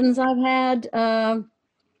lessons I've had,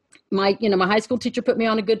 my high school teacher put me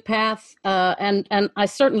on a good path, and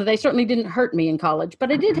they certainly didn't hurt me in college,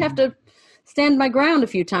 but I did have to stand my ground a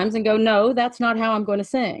few times and go, no, that's not how I'm going to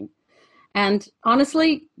sing. And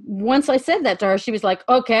honestly, once I said that to her, she was like,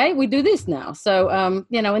 okay, we do this now. So, and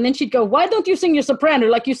then she'd go, why don't you sing your soprano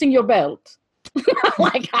like you sing your belt?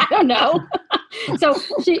 Like, I don't know. So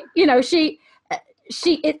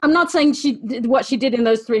I'm not saying what she did in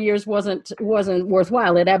those 3 years wasn't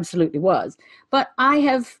worthwhile. It absolutely was. But I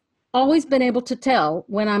have always been able to tell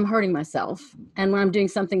when I'm hurting myself and when I'm doing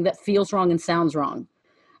something that feels wrong and sounds wrong.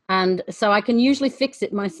 And so I can usually fix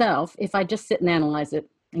it myself if I just sit and analyze it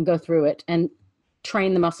and go through it and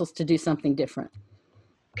train the muscles to do something different.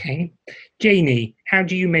 Okay. Janie, how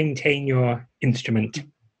do you maintain your instrument?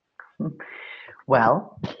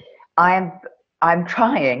 Well, I'm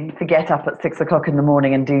trying to get up at 6 o'clock in the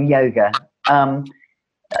morning and do yoga.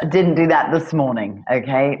 I didn't do that this morning,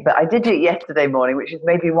 okay? But I did do it yesterday morning, which is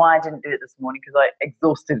maybe why I didn't do it this morning, because I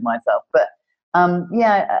exhausted myself. But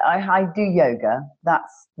I do yoga.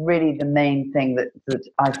 That's really the main thing that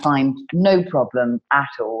I find no problem at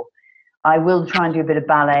all. I will try and do a bit of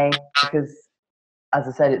ballet because, as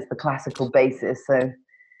I said, it's the classical basis. So,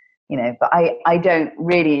 but I don't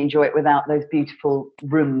really enjoy it without those beautiful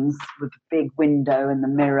rooms with the big window and the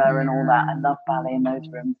mirror and all that. I love ballet in those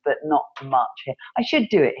rooms, but not much here. I should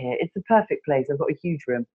do it here. It's the perfect place. I've got a huge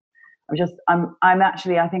room. I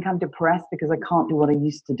think I'm depressed because I can't do what I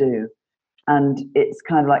used to do. And it's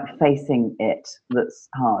kind of like facing it that's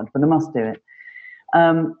hard, but I must do it.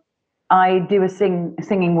 I do a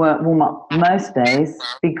singing warm-up most days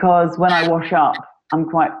because when I wash up, I'm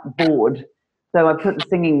quite bored. So I put the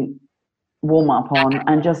singing warm-up on,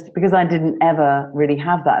 and just because I didn't ever really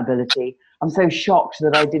have that ability, I'm so shocked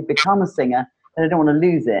that I did become a singer that I don't want to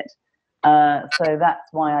lose it. So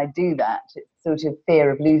that's why I do that. It's sort of fear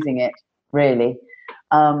of losing it, really.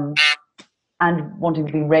 And wanting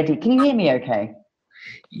to be ready. Can you hear me okay?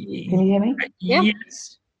 Can you hear me? Yeah.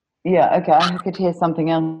 Yes. Yeah, okay. I could hear something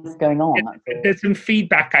else going on. There's some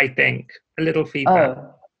feedback, I think. A little feedback.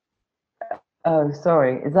 Oh,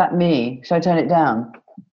 sorry. Is that me? Should I turn it down?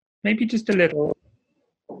 Maybe just a little.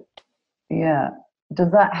 Yeah.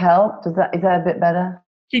 Does that help? Is that a bit better?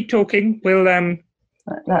 Keep talking. We'll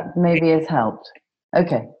That maybe has helped.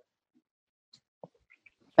 Okay.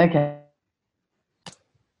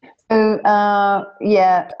 So,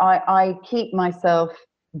 I keep myself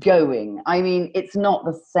going. I mean, it's not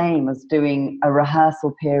the same as doing a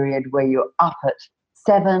rehearsal period where you're up at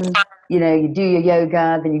 7, you know, you do your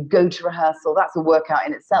yoga, then you go to rehearsal. That's a workout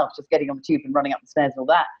in itself, just getting on the tube and running up the stairs and all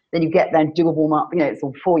that. Then you get there and do a warm up, you know, it's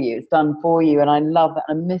all for you. It's done for you. And I love that.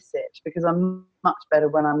 I miss it because I'm much better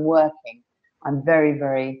when I'm working. I'm very,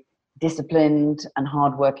 very disciplined and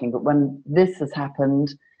hardworking. But when this has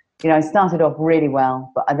happened, you know, I started off really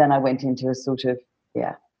well, but then I went into a sort of,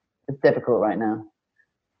 it's difficult right now.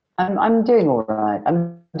 I'm doing all right.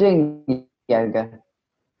 I'm doing yoga.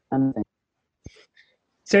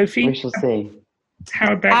 Sophie, we shall see.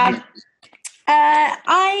 How about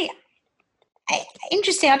you?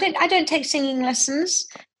 Interesting. I don't take singing lessons.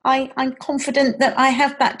 I'm confident that I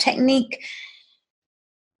have that technique,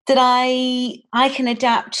 that I can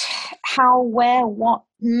adapt how, where, what,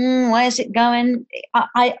 where's it going.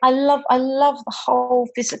 I love the whole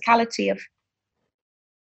physicality of.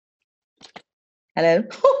 Hello.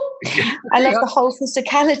 I love the whole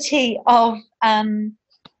physicality of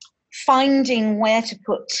finding where to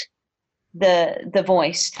put the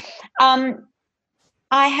voice.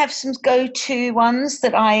 I have some go-to ones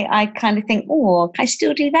that I kind of think, oh, can I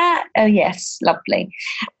still do that? Oh, yes, lovely.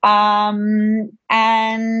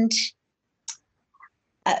 And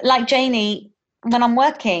like Janie, when I'm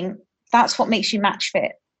working, that's what makes you match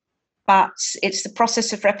fit. But it's the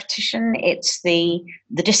process of repetition. It's the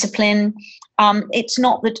discipline. It's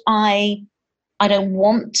not that I don't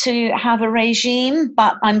want to have a regime,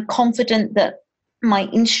 but I'm confident that my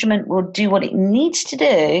instrument will do what it needs to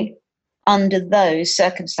do under those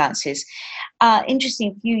circumstances.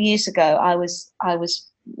 Interesting, a few years ago, I was not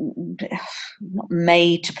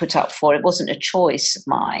made to put up for, it wasn't a choice of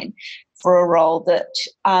mine, for a role that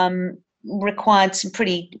required some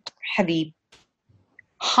pretty heavy,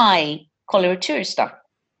 high coloratura stuff.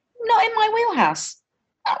 Not in my wheelhouse.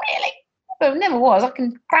 Not really. It never was. I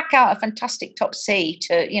can crack out a fantastic top C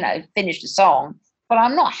to, you know, finish the song, but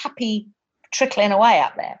I'm not happy trickling away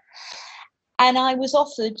up there. And I was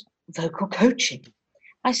offered vocal coaching.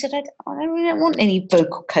 I said, I don't want any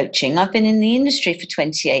vocal coaching. I've been in the industry for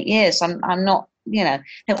 28 years. I'm not, you know,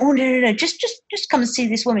 oh, no, just come and see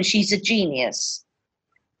this woman. She's a genius.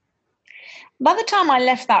 By the time I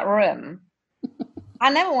left that room, I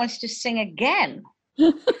never wanted to sing again.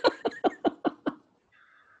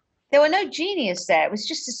 There were no genius there. It was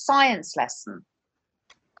just a science lesson.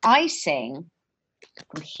 I sing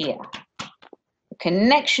from here. The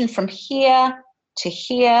connection from here to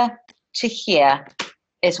here to here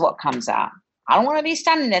is what comes out. I don't want to be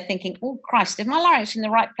standing there thinking, oh, Christ, is my larynx in the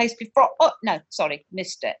right place before? Oh, no, sorry,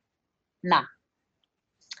 missed it. Nah.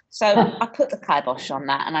 So I put the kibosh on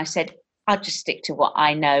that and I said, I'll just stick to what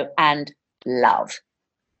I know and love.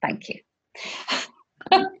 Thank you.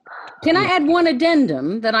 Can I add one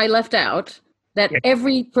addendum that I left out that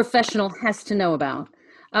every professional has to know about?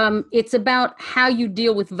 It's about how you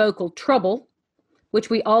deal with vocal trouble, which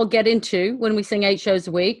we all get into when we sing 8 shows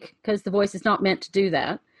a week, because the voice is not meant to do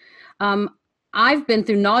that. I've been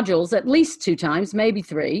through nodules at least 2 times, maybe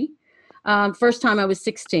 3. First time I was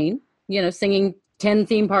 16, you know, singing 10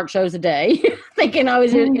 theme park shows a day, thinking I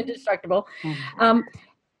was indestructible.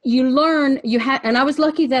 You learn, and I was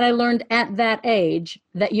lucky that I learned at that age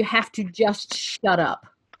that you have to just shut up.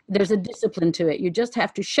 There's a discipline to it. You just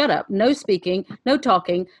have to shut up. No speaking, no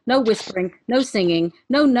talking, no whispering, no singing,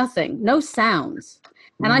 no nothing, no sounds.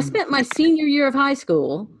 And I spent my senior year of high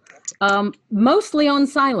school mostly on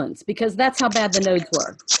silence because that's how bad the nodes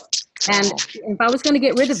were. And if I was going to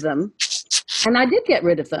get rid of them, and I did get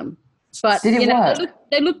rid of them, but you know,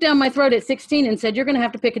 they looked down my throat at 16 and said, you're going to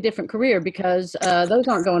have to pick a different career because those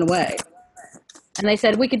aren't going away. And they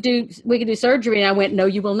said, we could do surgery. And I went, no,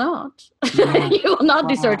 you will not. You will not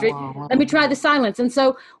do surgery. Let me try the silence. And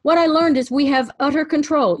so what I learned is we have utter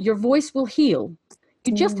control. Your voice will heal.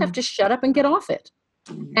 You just have to shut up and get off it.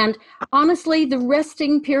 And honestly, the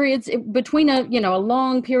resting periods between a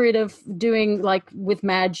long period of doing, like with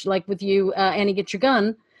Madge, like with you, Annie, Get Your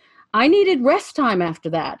Gun, I needed rest time after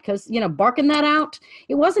that because, you know, barking that out,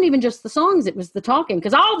 it wasn't even just the songs, it was the talking,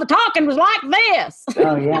 because all the talking was like this.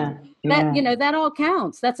 Oh, yeah. That, you know, that all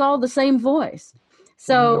counts. That's all the same voice.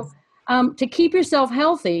 So to keep yourself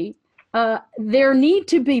healthy, there need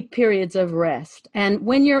to be periods of rest. And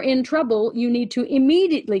when you're in trouble, you need to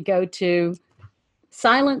immediately go to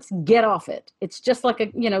silence, get off it. It's just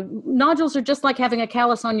like nodules are just like having a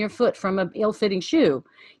callus on your foot from an ill-fitting shoe.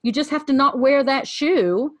 You just have to not wear that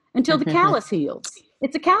shoe until the callus heals.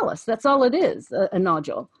 It's a callus. That's all it is, a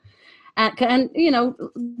nodule. And, you know,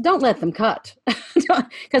 don't let them cut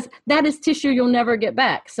because that is tissue you'll never get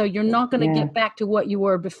back. So you're not going to get back to what you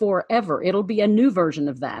were before ever. It'll be a new version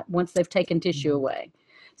of that once they've taken tissue away.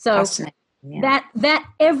 So that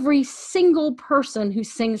every single person who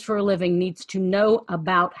sings for a living needs to know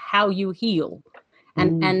about how you heal.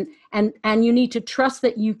 And you need to trust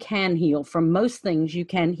that you can heal. From most things, you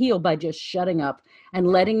can heal by just shutting up and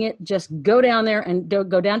letting it just go down there and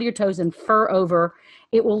go down to your toes and fur over.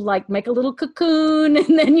 It will like make a little cocoon,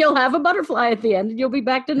 and then you'll have a butterfly at the end, and you'll be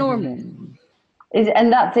back to normal.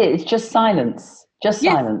 And that's it. It's just silence. Just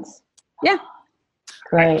silence. Yeah.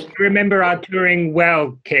 Great. I remember our touring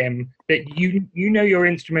well, Kim, that you know your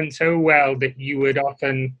instrument so well that you would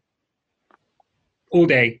often, all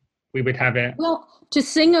day, we would have it. Well, to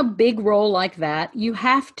sing a big role like that, you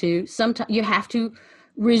have to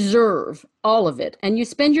reserve all of it. And you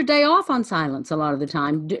spend your day off on silence a lot of the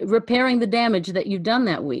time, repairing the damage that you've done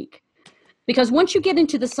that week. Because once you get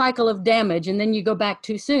into the cycle of damage and then you go back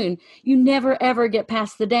too soon, you never, ever get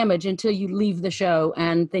past the damage until you leave the show.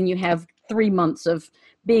 And then you have 3 months of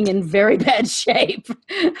being in very bad shape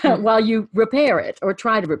while you repair it or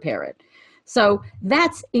try to repair it. So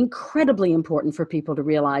that's incredibly important for people to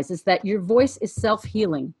realize, is that your voice is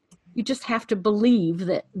self-healing. You just have to believe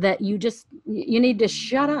that you need to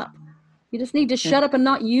shut up. You just need to shut up and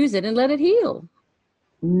not use it and let it heal.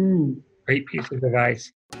 Great piece of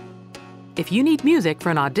advice. If you need music for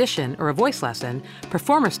an audition or a voice lesson,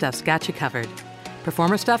 Performer Stuff's got you covered.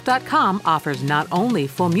 PerformerStuff.com offers not only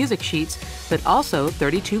full music sheets, but also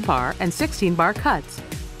 32-bar and 16-bar cuts,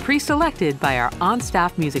 pre-selected by our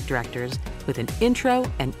on-staff music directors with an intro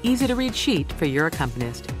and easy-to-read sheet for your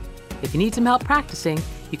accompanist. If you need some help practicing,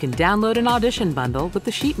 you can download an audition bundle with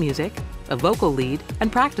the sheet music, a vocal lead,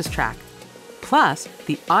 and practice track. Plus,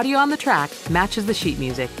 the audio on the track matches the sheet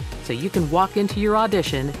music, so you can walk into your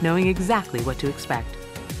audition knowing exactly what to expect.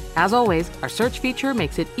 As always, our search feature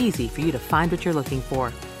makes it easy for you to find what you're looking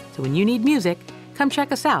for. So when you need music, come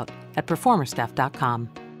check us out at performerstuff.com.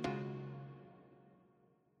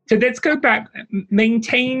 So let's go back,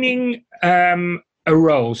 maintaining a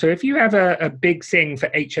role. So if you have a big sing for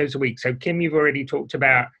 8 shows a week, so Kim, you've already talked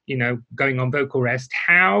about, going on vocal rest.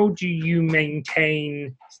 How do you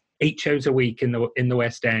maintain 8 shows a week in the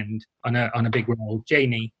West End on a big role?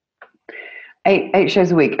 Janie? 8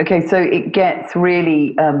 shows a week. Okay, so it gets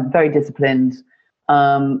really very disciplined.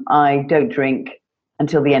 I don't drink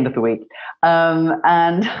until the end of the week, and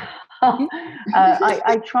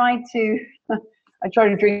I try to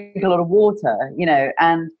drink a lot of water,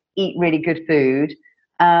 and eat really good food.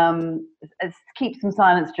 Keep some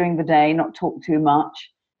silence during the day, not talk too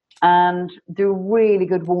much, and do a really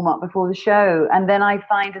good warm up before the show. And then I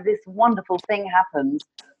find this wonderful thing happens,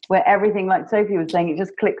 where everything, like Sophie was saying, it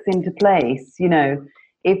just clicks into place.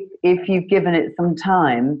 If you've given it some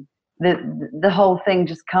time, the whole thing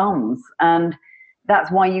just comes. And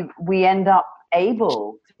that's why we end up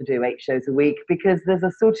able to do 8 shows a week, because there's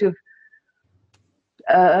a sort of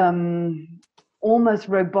almost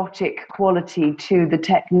robotic quality to the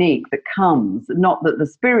technique that comes. Not that the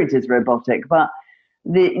spirit is robotic, but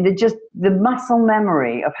the muscle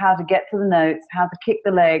memory of how to get to the notes, how to kick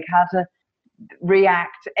the leg, how to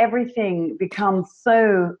react, everything becomes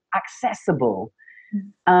so accessible.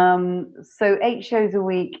 So 8 shows a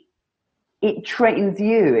week, it trains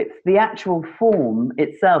you. It's the actual form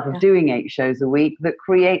itself of doing 8 shows a week that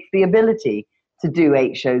creates the ability to do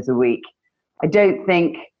 8 shows a week. I don't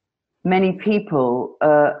think many people,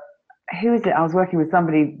 who is it? I was working with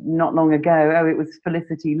somebody not long ago. Oh, it was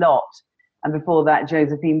Felicity Lott. And before that,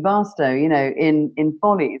 Josephine Barstow, in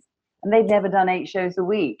Follies. And they'd never done 8 shows a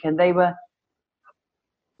week. And they were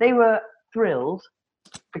thrilled,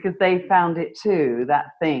 because they found it too, that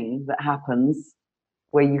thing that happens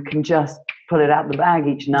where you can just pull it out the bag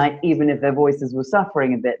each night. Even if their voices were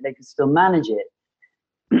suffering a bit, they could still manage it.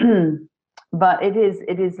 But it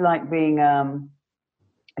is like being a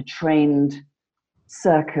trained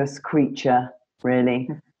circus creature, really.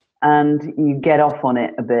 And you get off on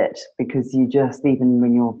it a bit, because you just, even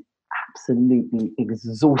when you're absolutely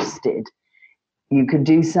exhausted, you could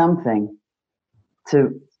do something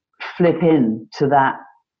to flip into that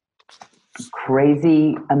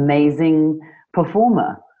crazy, amazing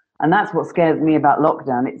performer. And that's what scares me about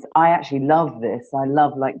lockdown. I actually love this. I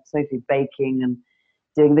love, like Sophie, baking and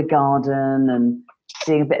doing the garden and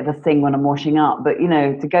doing a bit of a thing when I'm washing up. But,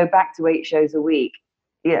 to go back to 8 shows a week,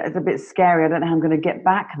 it's a bit scary. I don't know how I'm going to get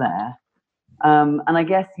back there. And I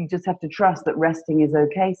guess you just have to trust that resting is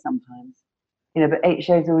okay sometimes. But 8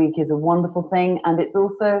 shows a week is a wonderful thing. And it's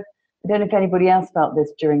also, I don't know if anybody else felt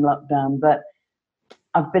this during lockdown, but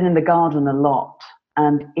I've been in the garden a lot.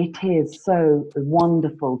 And it is so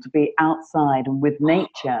wonderful to be outside and with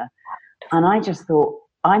nature. And I just thought,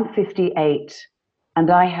 I'm 58, and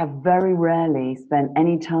I have very rarely spent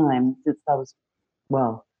any time since I was,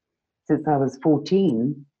 since I was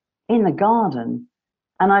 14 in the garden,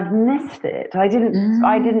 and I've missed it. I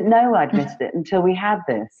didn't know I'd missed it until we had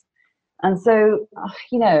this. And so,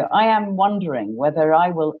 I am wondering whether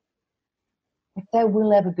if there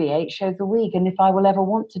will ever be 8 shows a week, and if I will ever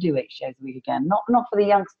want to do 8 shows a week again. Not for the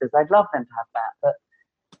youngsters. I'd love them to have that, but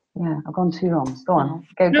yeah, I've gone too long. Go on,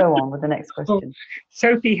 go on with the next question.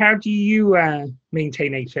 Sophie, how do you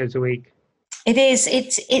maintain 8 shows a week? It is.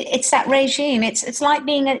 It's that regime. It's like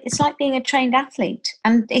being a trained athlete,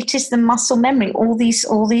 and it is the muscle memory. All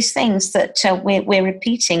these things that we're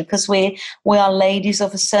repeating because we are ladies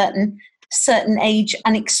of a certain age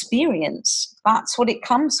and experience. That's what it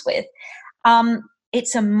comes with.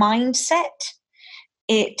 It's a mindset.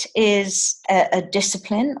 It is a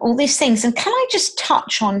discipline. All these things. And can I just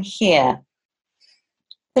touch on here?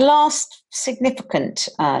 The last significant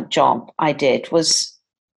job I did was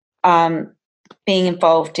being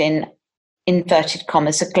involved in, inverted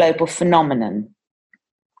commas, a global phenomenon.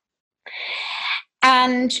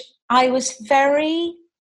 And I was very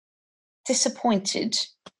disappointed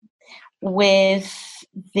with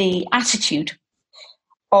the attitude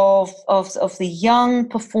of the young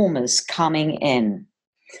performers coming in.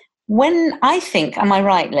 When I think, am I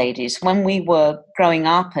right, ladies, when we were growing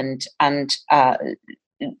up and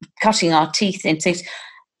cutting our teeth in things,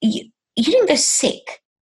 you didn't go sick.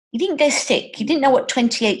 You didn't go sick. You didn't know what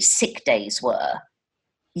 28 sick days were.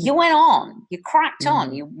 You went on. You cracked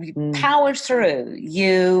on. You powered through.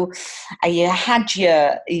 You had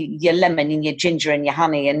your lemon and your ginger and your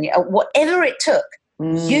honey and whatever it took.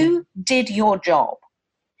 You did your job.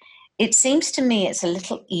 It seems to me it's a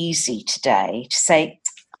little easy today to say,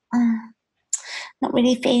 not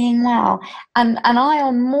really feeling well. And I,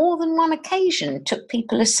 on more than one occasion, took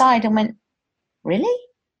people aside and went, really?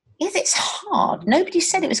 Yes, it's hard. Nobody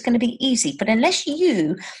said it was going to be easy, but unless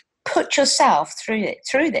you put yourself through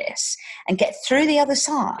this and get through the other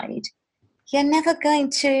side, you're never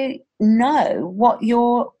going to know what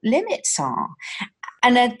your limits are.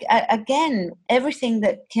 And again, everything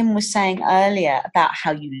that Kim was saying earlier about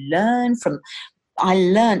how you learn from, I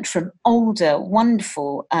learned from older,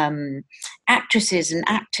 wonderful actresses and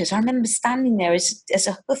actors. I remember standing there as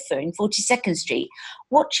a hoofer in 42nd Street,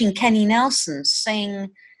 watching Kenny Nelson sing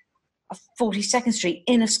 42nd Street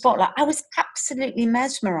in a spotlight. I was absolutely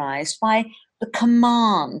mesmerized by the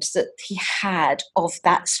command that he had of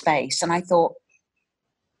that space. And I thought,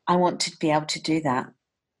 I want to be able to do that.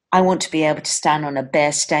 I want to be able to stand on a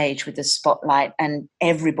bare stage with a spotlight and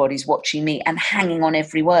everybody's watching me and hanging on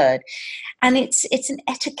every word. And it's an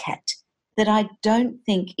etiquette that I don't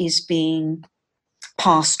think is being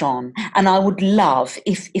passed on. And I would love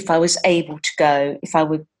if I was able to go, if I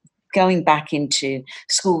were going back into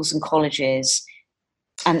schools and colleges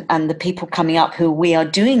and the people coming up who we are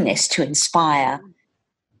doing this to inspire,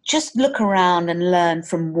 just look around and learn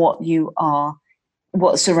from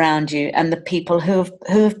what's around you and the people who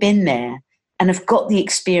have been there and have got the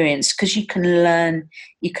experience, because you can learn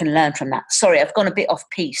from that. Sorry, I've gone a bit off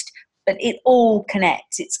piste, but it all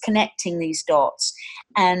connects. It's connecting these dots.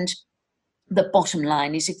 And the bottom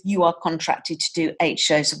line is, if you are contracted to do 8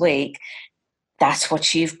 shows a week, that's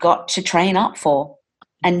what you've got to train up for.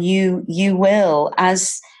 And you will,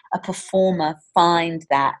 as a performer, find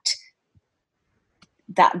that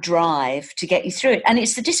drive to get you through it. And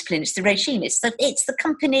it's the discipline, it's the regime, it's the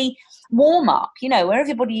company warm-up, where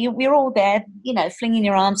everybody, we're all there, flinging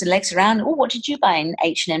your arms and legs around. Oh, what did you buy in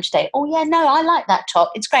H&M today? Oh yeah, no, I like that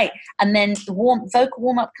top, it's great. And then the vocal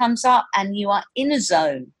warm-up comes up and you are in a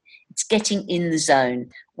zone. It's getting in the zone.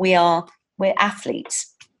 We're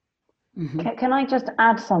athletes. Mm-hmm. Can I just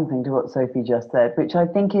add something to what Sophie just said, which I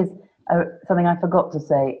think is something I forgot to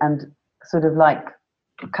say, and sort of like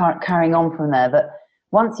carrying on from there, that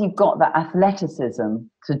once you've got that athleticism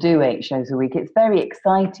to do 8 shows a week, it's very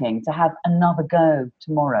exciting to have another go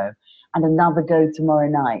tomorrow and another go tomorrow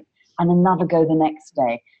night and another go the next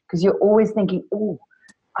day, because you're always thinking, oh,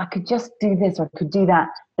 I could just do this or I could do that.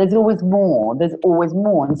 There's always more.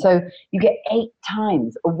 And so you get 8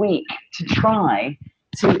 times a week to try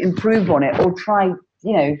to improve on it or try,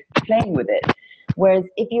 playing with it. Whereas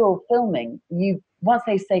if you're filming, once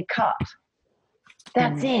they say cut,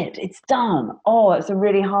 that's it. It's done. Oh, it's a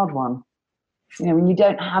really hard one. When you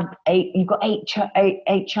don't have 8, you've got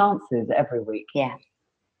 8 chances every week. Yeah,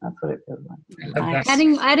 that's what it feels like.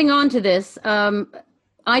 Adding on to this,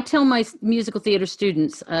 I tell my musical theater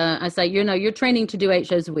students, I say, you're training to do 8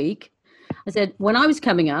 shows a week. I said, when I was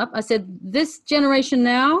coming up, I said, this generation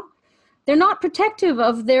now, they're not protective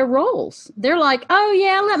of their roles. They're like, oh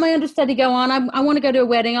yeah, I'll let my understudy go on. I want to go to a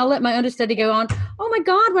wedding. I'll let my understudy go on. Oh my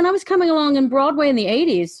God, when I was coming along in Broadway in the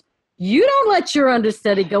 80s, You don't let your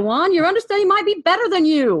understudy go on. Your understudy might be better than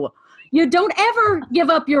you. You don't ever give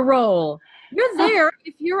up your role. You're there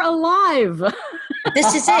if you're alive.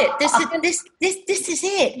 This is it. This is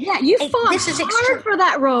it. Yeah, you fought hard for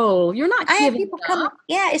that role. You're not giving people up.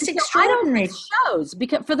 It's extraordinary. I don't shows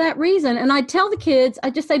because for that reason. And I tell the kids, I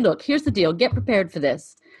just say, look, here's the deal. Get prepared for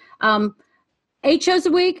this. 8 shows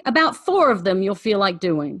a week, about 4 of them you'll feel like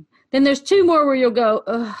doing. Then there's 2 more where you'll go,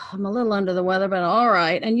 I'm a little under the weather, but all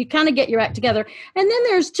right. And you kind of get your act together. And then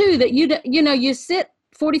there's 2 that you sit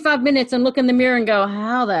 45 minutes and look in the mirror and go,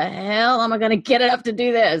 how the hell am I going to get it up to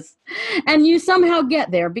do this? And you somehow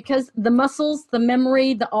get there because the muscles, the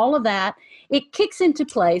memory, all of that, it kicks into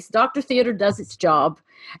place. Dr. Theater does its job.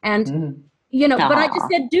 And, but I just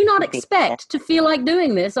said, do not expect to feel like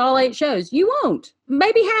doing this all 8 shows. You won't.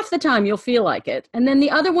 Maybe half the time you'll feel like it. And then the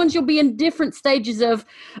other ones you'll be in different stages of,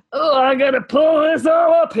 I got to pull this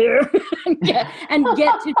all up here and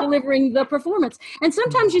get to delivering the performance. And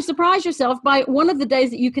sometimes you surprise yourself by one of the days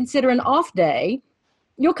that you consider an off day,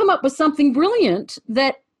 you'll come up with something brilliant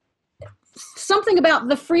something about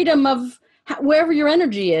the freedom of wherever your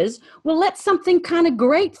energy is will let something kind of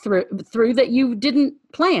great through that you didn't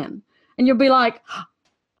plan. And you'll be like,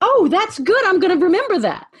 oh, that's good. I'm going to remember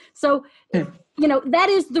that. So, that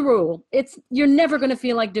is the rule. You're never going to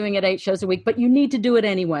feel like doing it 8 shows a week, but you need to do it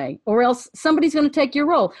anyway, or else somebody's going to take your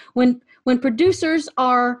role. When producers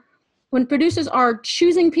are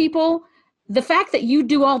choosing people, the fact that you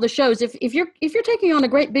do all the shows, if you're taking on a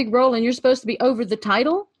great big role and you're supposed to be over the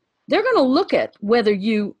title, they're going to look at whether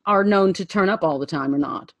you are known to turn up all the time or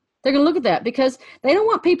not. They're going to look at that because they don't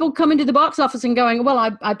want people coming to the box office and going,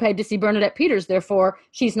 well, I paid to see Bernadette Peters, therefore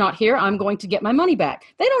she's not here. I'm going to get my money back.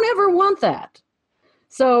 They don't ever want that.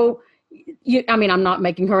 So, I'm not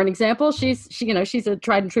making her an example. She's a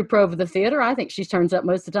tried and true pro of the theater. I think she turns up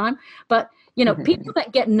most of the time. But, people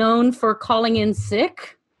that get known for calling in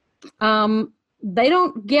sick, they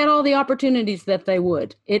don't get all the opportunities that they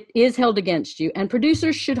would. It is held against you. And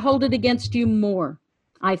producers should hold it against you more,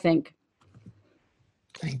 I think.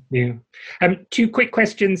 Thank you. 2 quick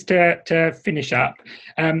questions to finish up.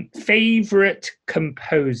 Favorite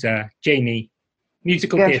composer, Janie?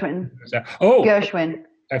 Musical Gershwin. Composer. Oh, Gershwin.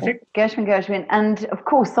 Perfect. Gershwin. And of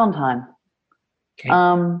course, Sondheim. Okay.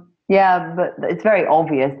 But it's very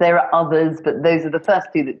obvious. There are others, but those are the first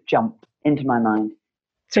 2 that jump into my mind.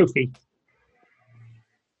 Sophie?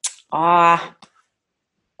 Cole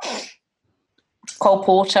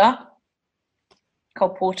Porter,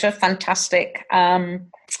 fantastic.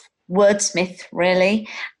 Wordsmith, really.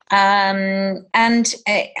 And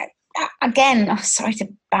again, sorry to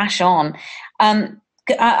bash on.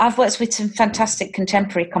 I've worked with some fantastic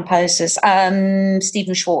contemporary composers.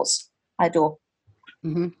 Stephen Schwartz, I adore.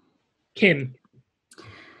 Mm-hmm. Kim?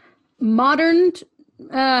 Modern,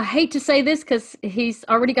 hate to say this because he's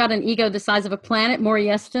already got an ego the size of a planet. Maury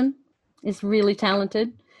Yeston is really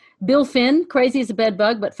talented. Bill Finn, crazy as a bed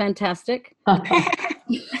bug, but fantastic.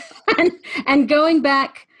 and going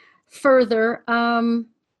back further, I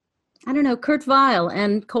don't know, Kurt Weill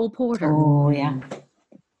and Cole Porter. Oh, yeah.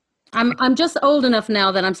 I'm just old enough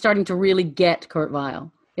now that I'm starting to really get Kurt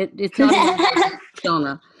Weill. It's not a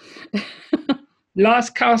genre.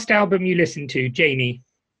 Last cast album you listened to, Janie?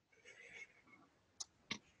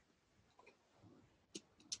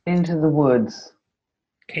 Into the Woods.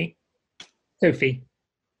 Okay. Sophie?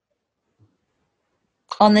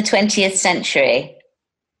 On the 20th Century.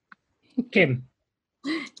 Kim?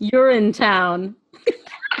 You're in Town.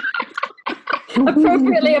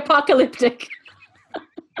 Appropriately apocalyptic.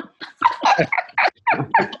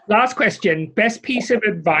 Last question. Best piece of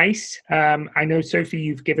advice. I know, Sophie,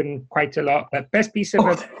 you've given quite a lot, but best piece of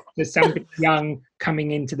advice to somebody young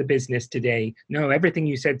coming into the business today. No, everything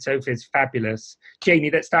you said, Sophie, is fabulous.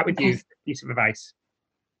 Janie, let's start with you. Piece of advice.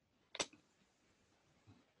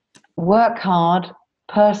 Work hard,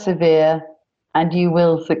 persevere, and you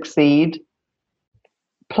will succeed.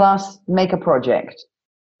 Plus, make a project.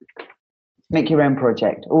 Make your own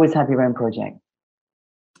project. Always have your own project.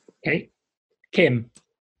 Okay. Kim?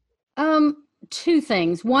 2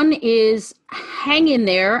 things. One is hang in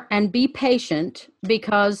there and be patient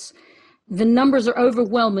because the numbers are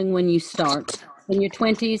overwhelming when you start. In your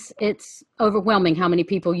 20s, it's overwhelming how many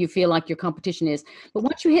people you feel like your competition is. But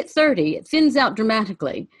once you hit 30, it thins out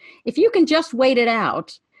dramatically. If you can just wait it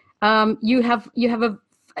out,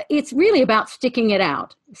 it's really about sticking it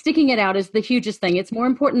out. Sticking it out is the hugest thing. It's more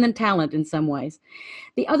important than talent in some ways.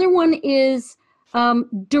 The other one is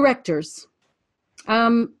directors.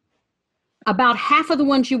 About half of the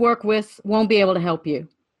ones you work with won't be able to help you.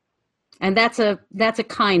 And that's a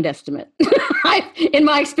kind estimate. In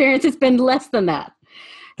my experience, it's been less than that.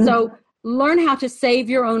 So learn how to save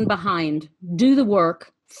your own behind, do the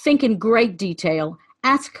work, think in great detail,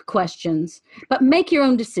 ask questions, but make your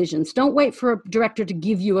own decisions. Don't wait for a director to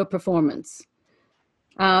give you a performance.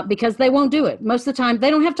 Because they won't do it. Most of the time,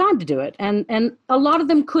 they don't have time to do it. And a lot of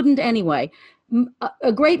them couldn't anyway.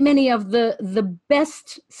 A great many of the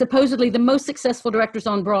best, supposedly the most successful directors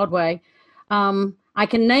on Broadway, I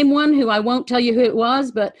can name one who I won't tell you who it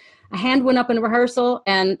was, but a hand went up in a rehearsal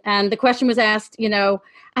and the question was asked, I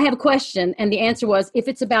have a question. And the answer was, if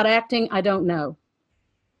it's about acting, I don't know.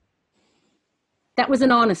 That was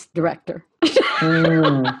an honest director.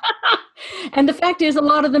 And the fact is, a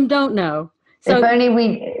lot of them don't know. So, if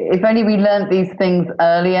only we learned these things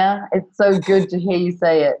earlier. It's so good to hear you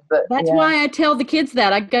say it. But that's why I tell the kids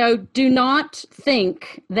that. I go, do not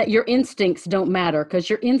think that your instincts don't matter,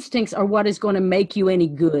 because your instincts are what is going to make you any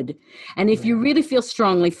good. And if you really feel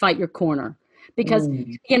strongly, fight your corner. Because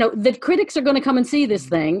the critics are going to come and see this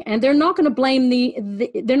thing, and they're not going to blame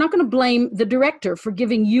they're not going to blame the director for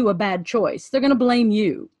giving you a bad choice. They're going to blame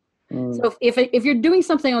you. So if you're doing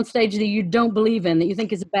something on stage that you don't believe in, that you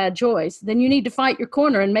think is a bad choice, then you need to fight your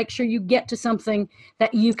corner and make sure you get to something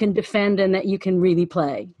that you can defend and that you can really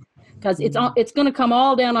play. Because it's going to come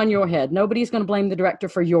all down on your head. Nobody's going to blame the director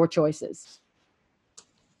for your choices.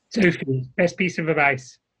 Sophie, best piece of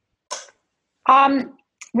advice?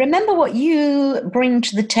 Remember what you bring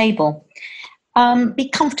to the table. Be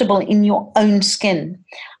comfortable in your own skin.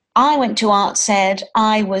 I went to Arts Ed.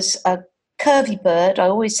 I was a curvy bird, I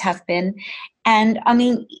always have been. And I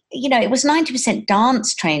mean, it was 90%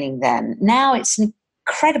 dance training then. Now it's an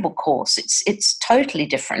incredible course. It's totally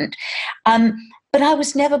different. But I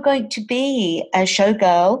was never going to be a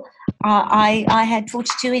showgirl. I had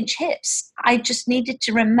 42-inch hips. I just needed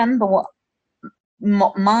to remember what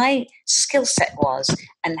my skill set was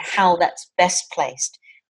and how that's best placed.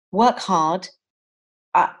 Work hard.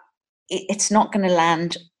 It's not going to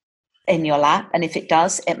land in your lap, and if it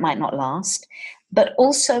does, it might not last. But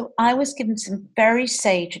also, I was given some very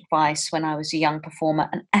sage advice when I was a young performer,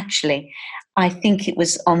 and actually, I think it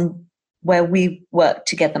was on where we worked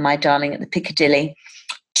together, my darling, at the Piccadilly.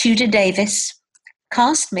 Tudor Davis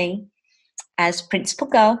cast me as principal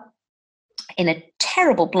girl in a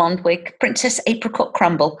terrible blonde wig, Princess Apricot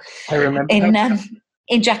Crumble. I remember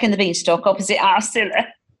in Jack and the Beanstalk, opposite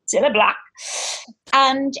Cilla Black.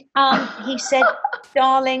 And he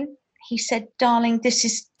said, darling, this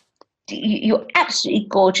is, you're absolutely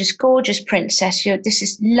gorgeous, gorgeous princess. This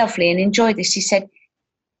is lovely and enjoy this. He said,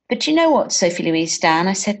 but you know what, Sophie Louise Dan?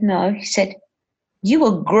 I said, no. He said, you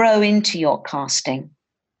will grow into your casting.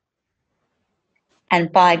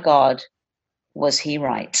 And by God, was he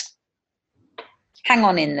right. Hang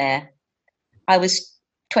on in there. I was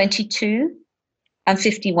 22, I'm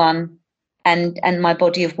 51, and my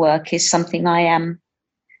body of work is something I am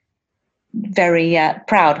very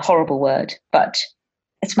proud, horrible word, but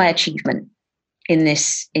it's my achievement in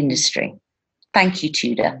this industry. Thank you,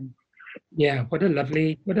 Tudor. Yeah, what a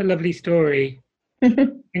lovely story.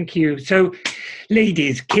 Thank you. So,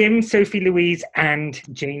 ladies, Kim, Sophie Louise, and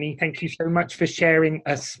Janie, thank you so much for sharing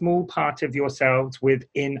a small part of yourselves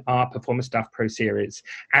within our Performer Stuff Pro series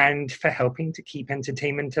and for helping to keep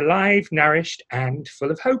entertainment alive, nourished, and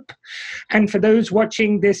full of hope. And for those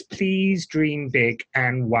watching this, please dream big.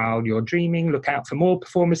 And while you're dreaming, look out for more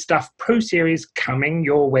Performer Stuff Pro series coming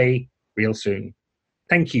your way real soon.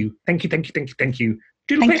 Thank you. Thank you. Thank you. Thank you. Thank you.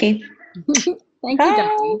 Thank you. Thank you,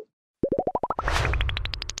 Dottie.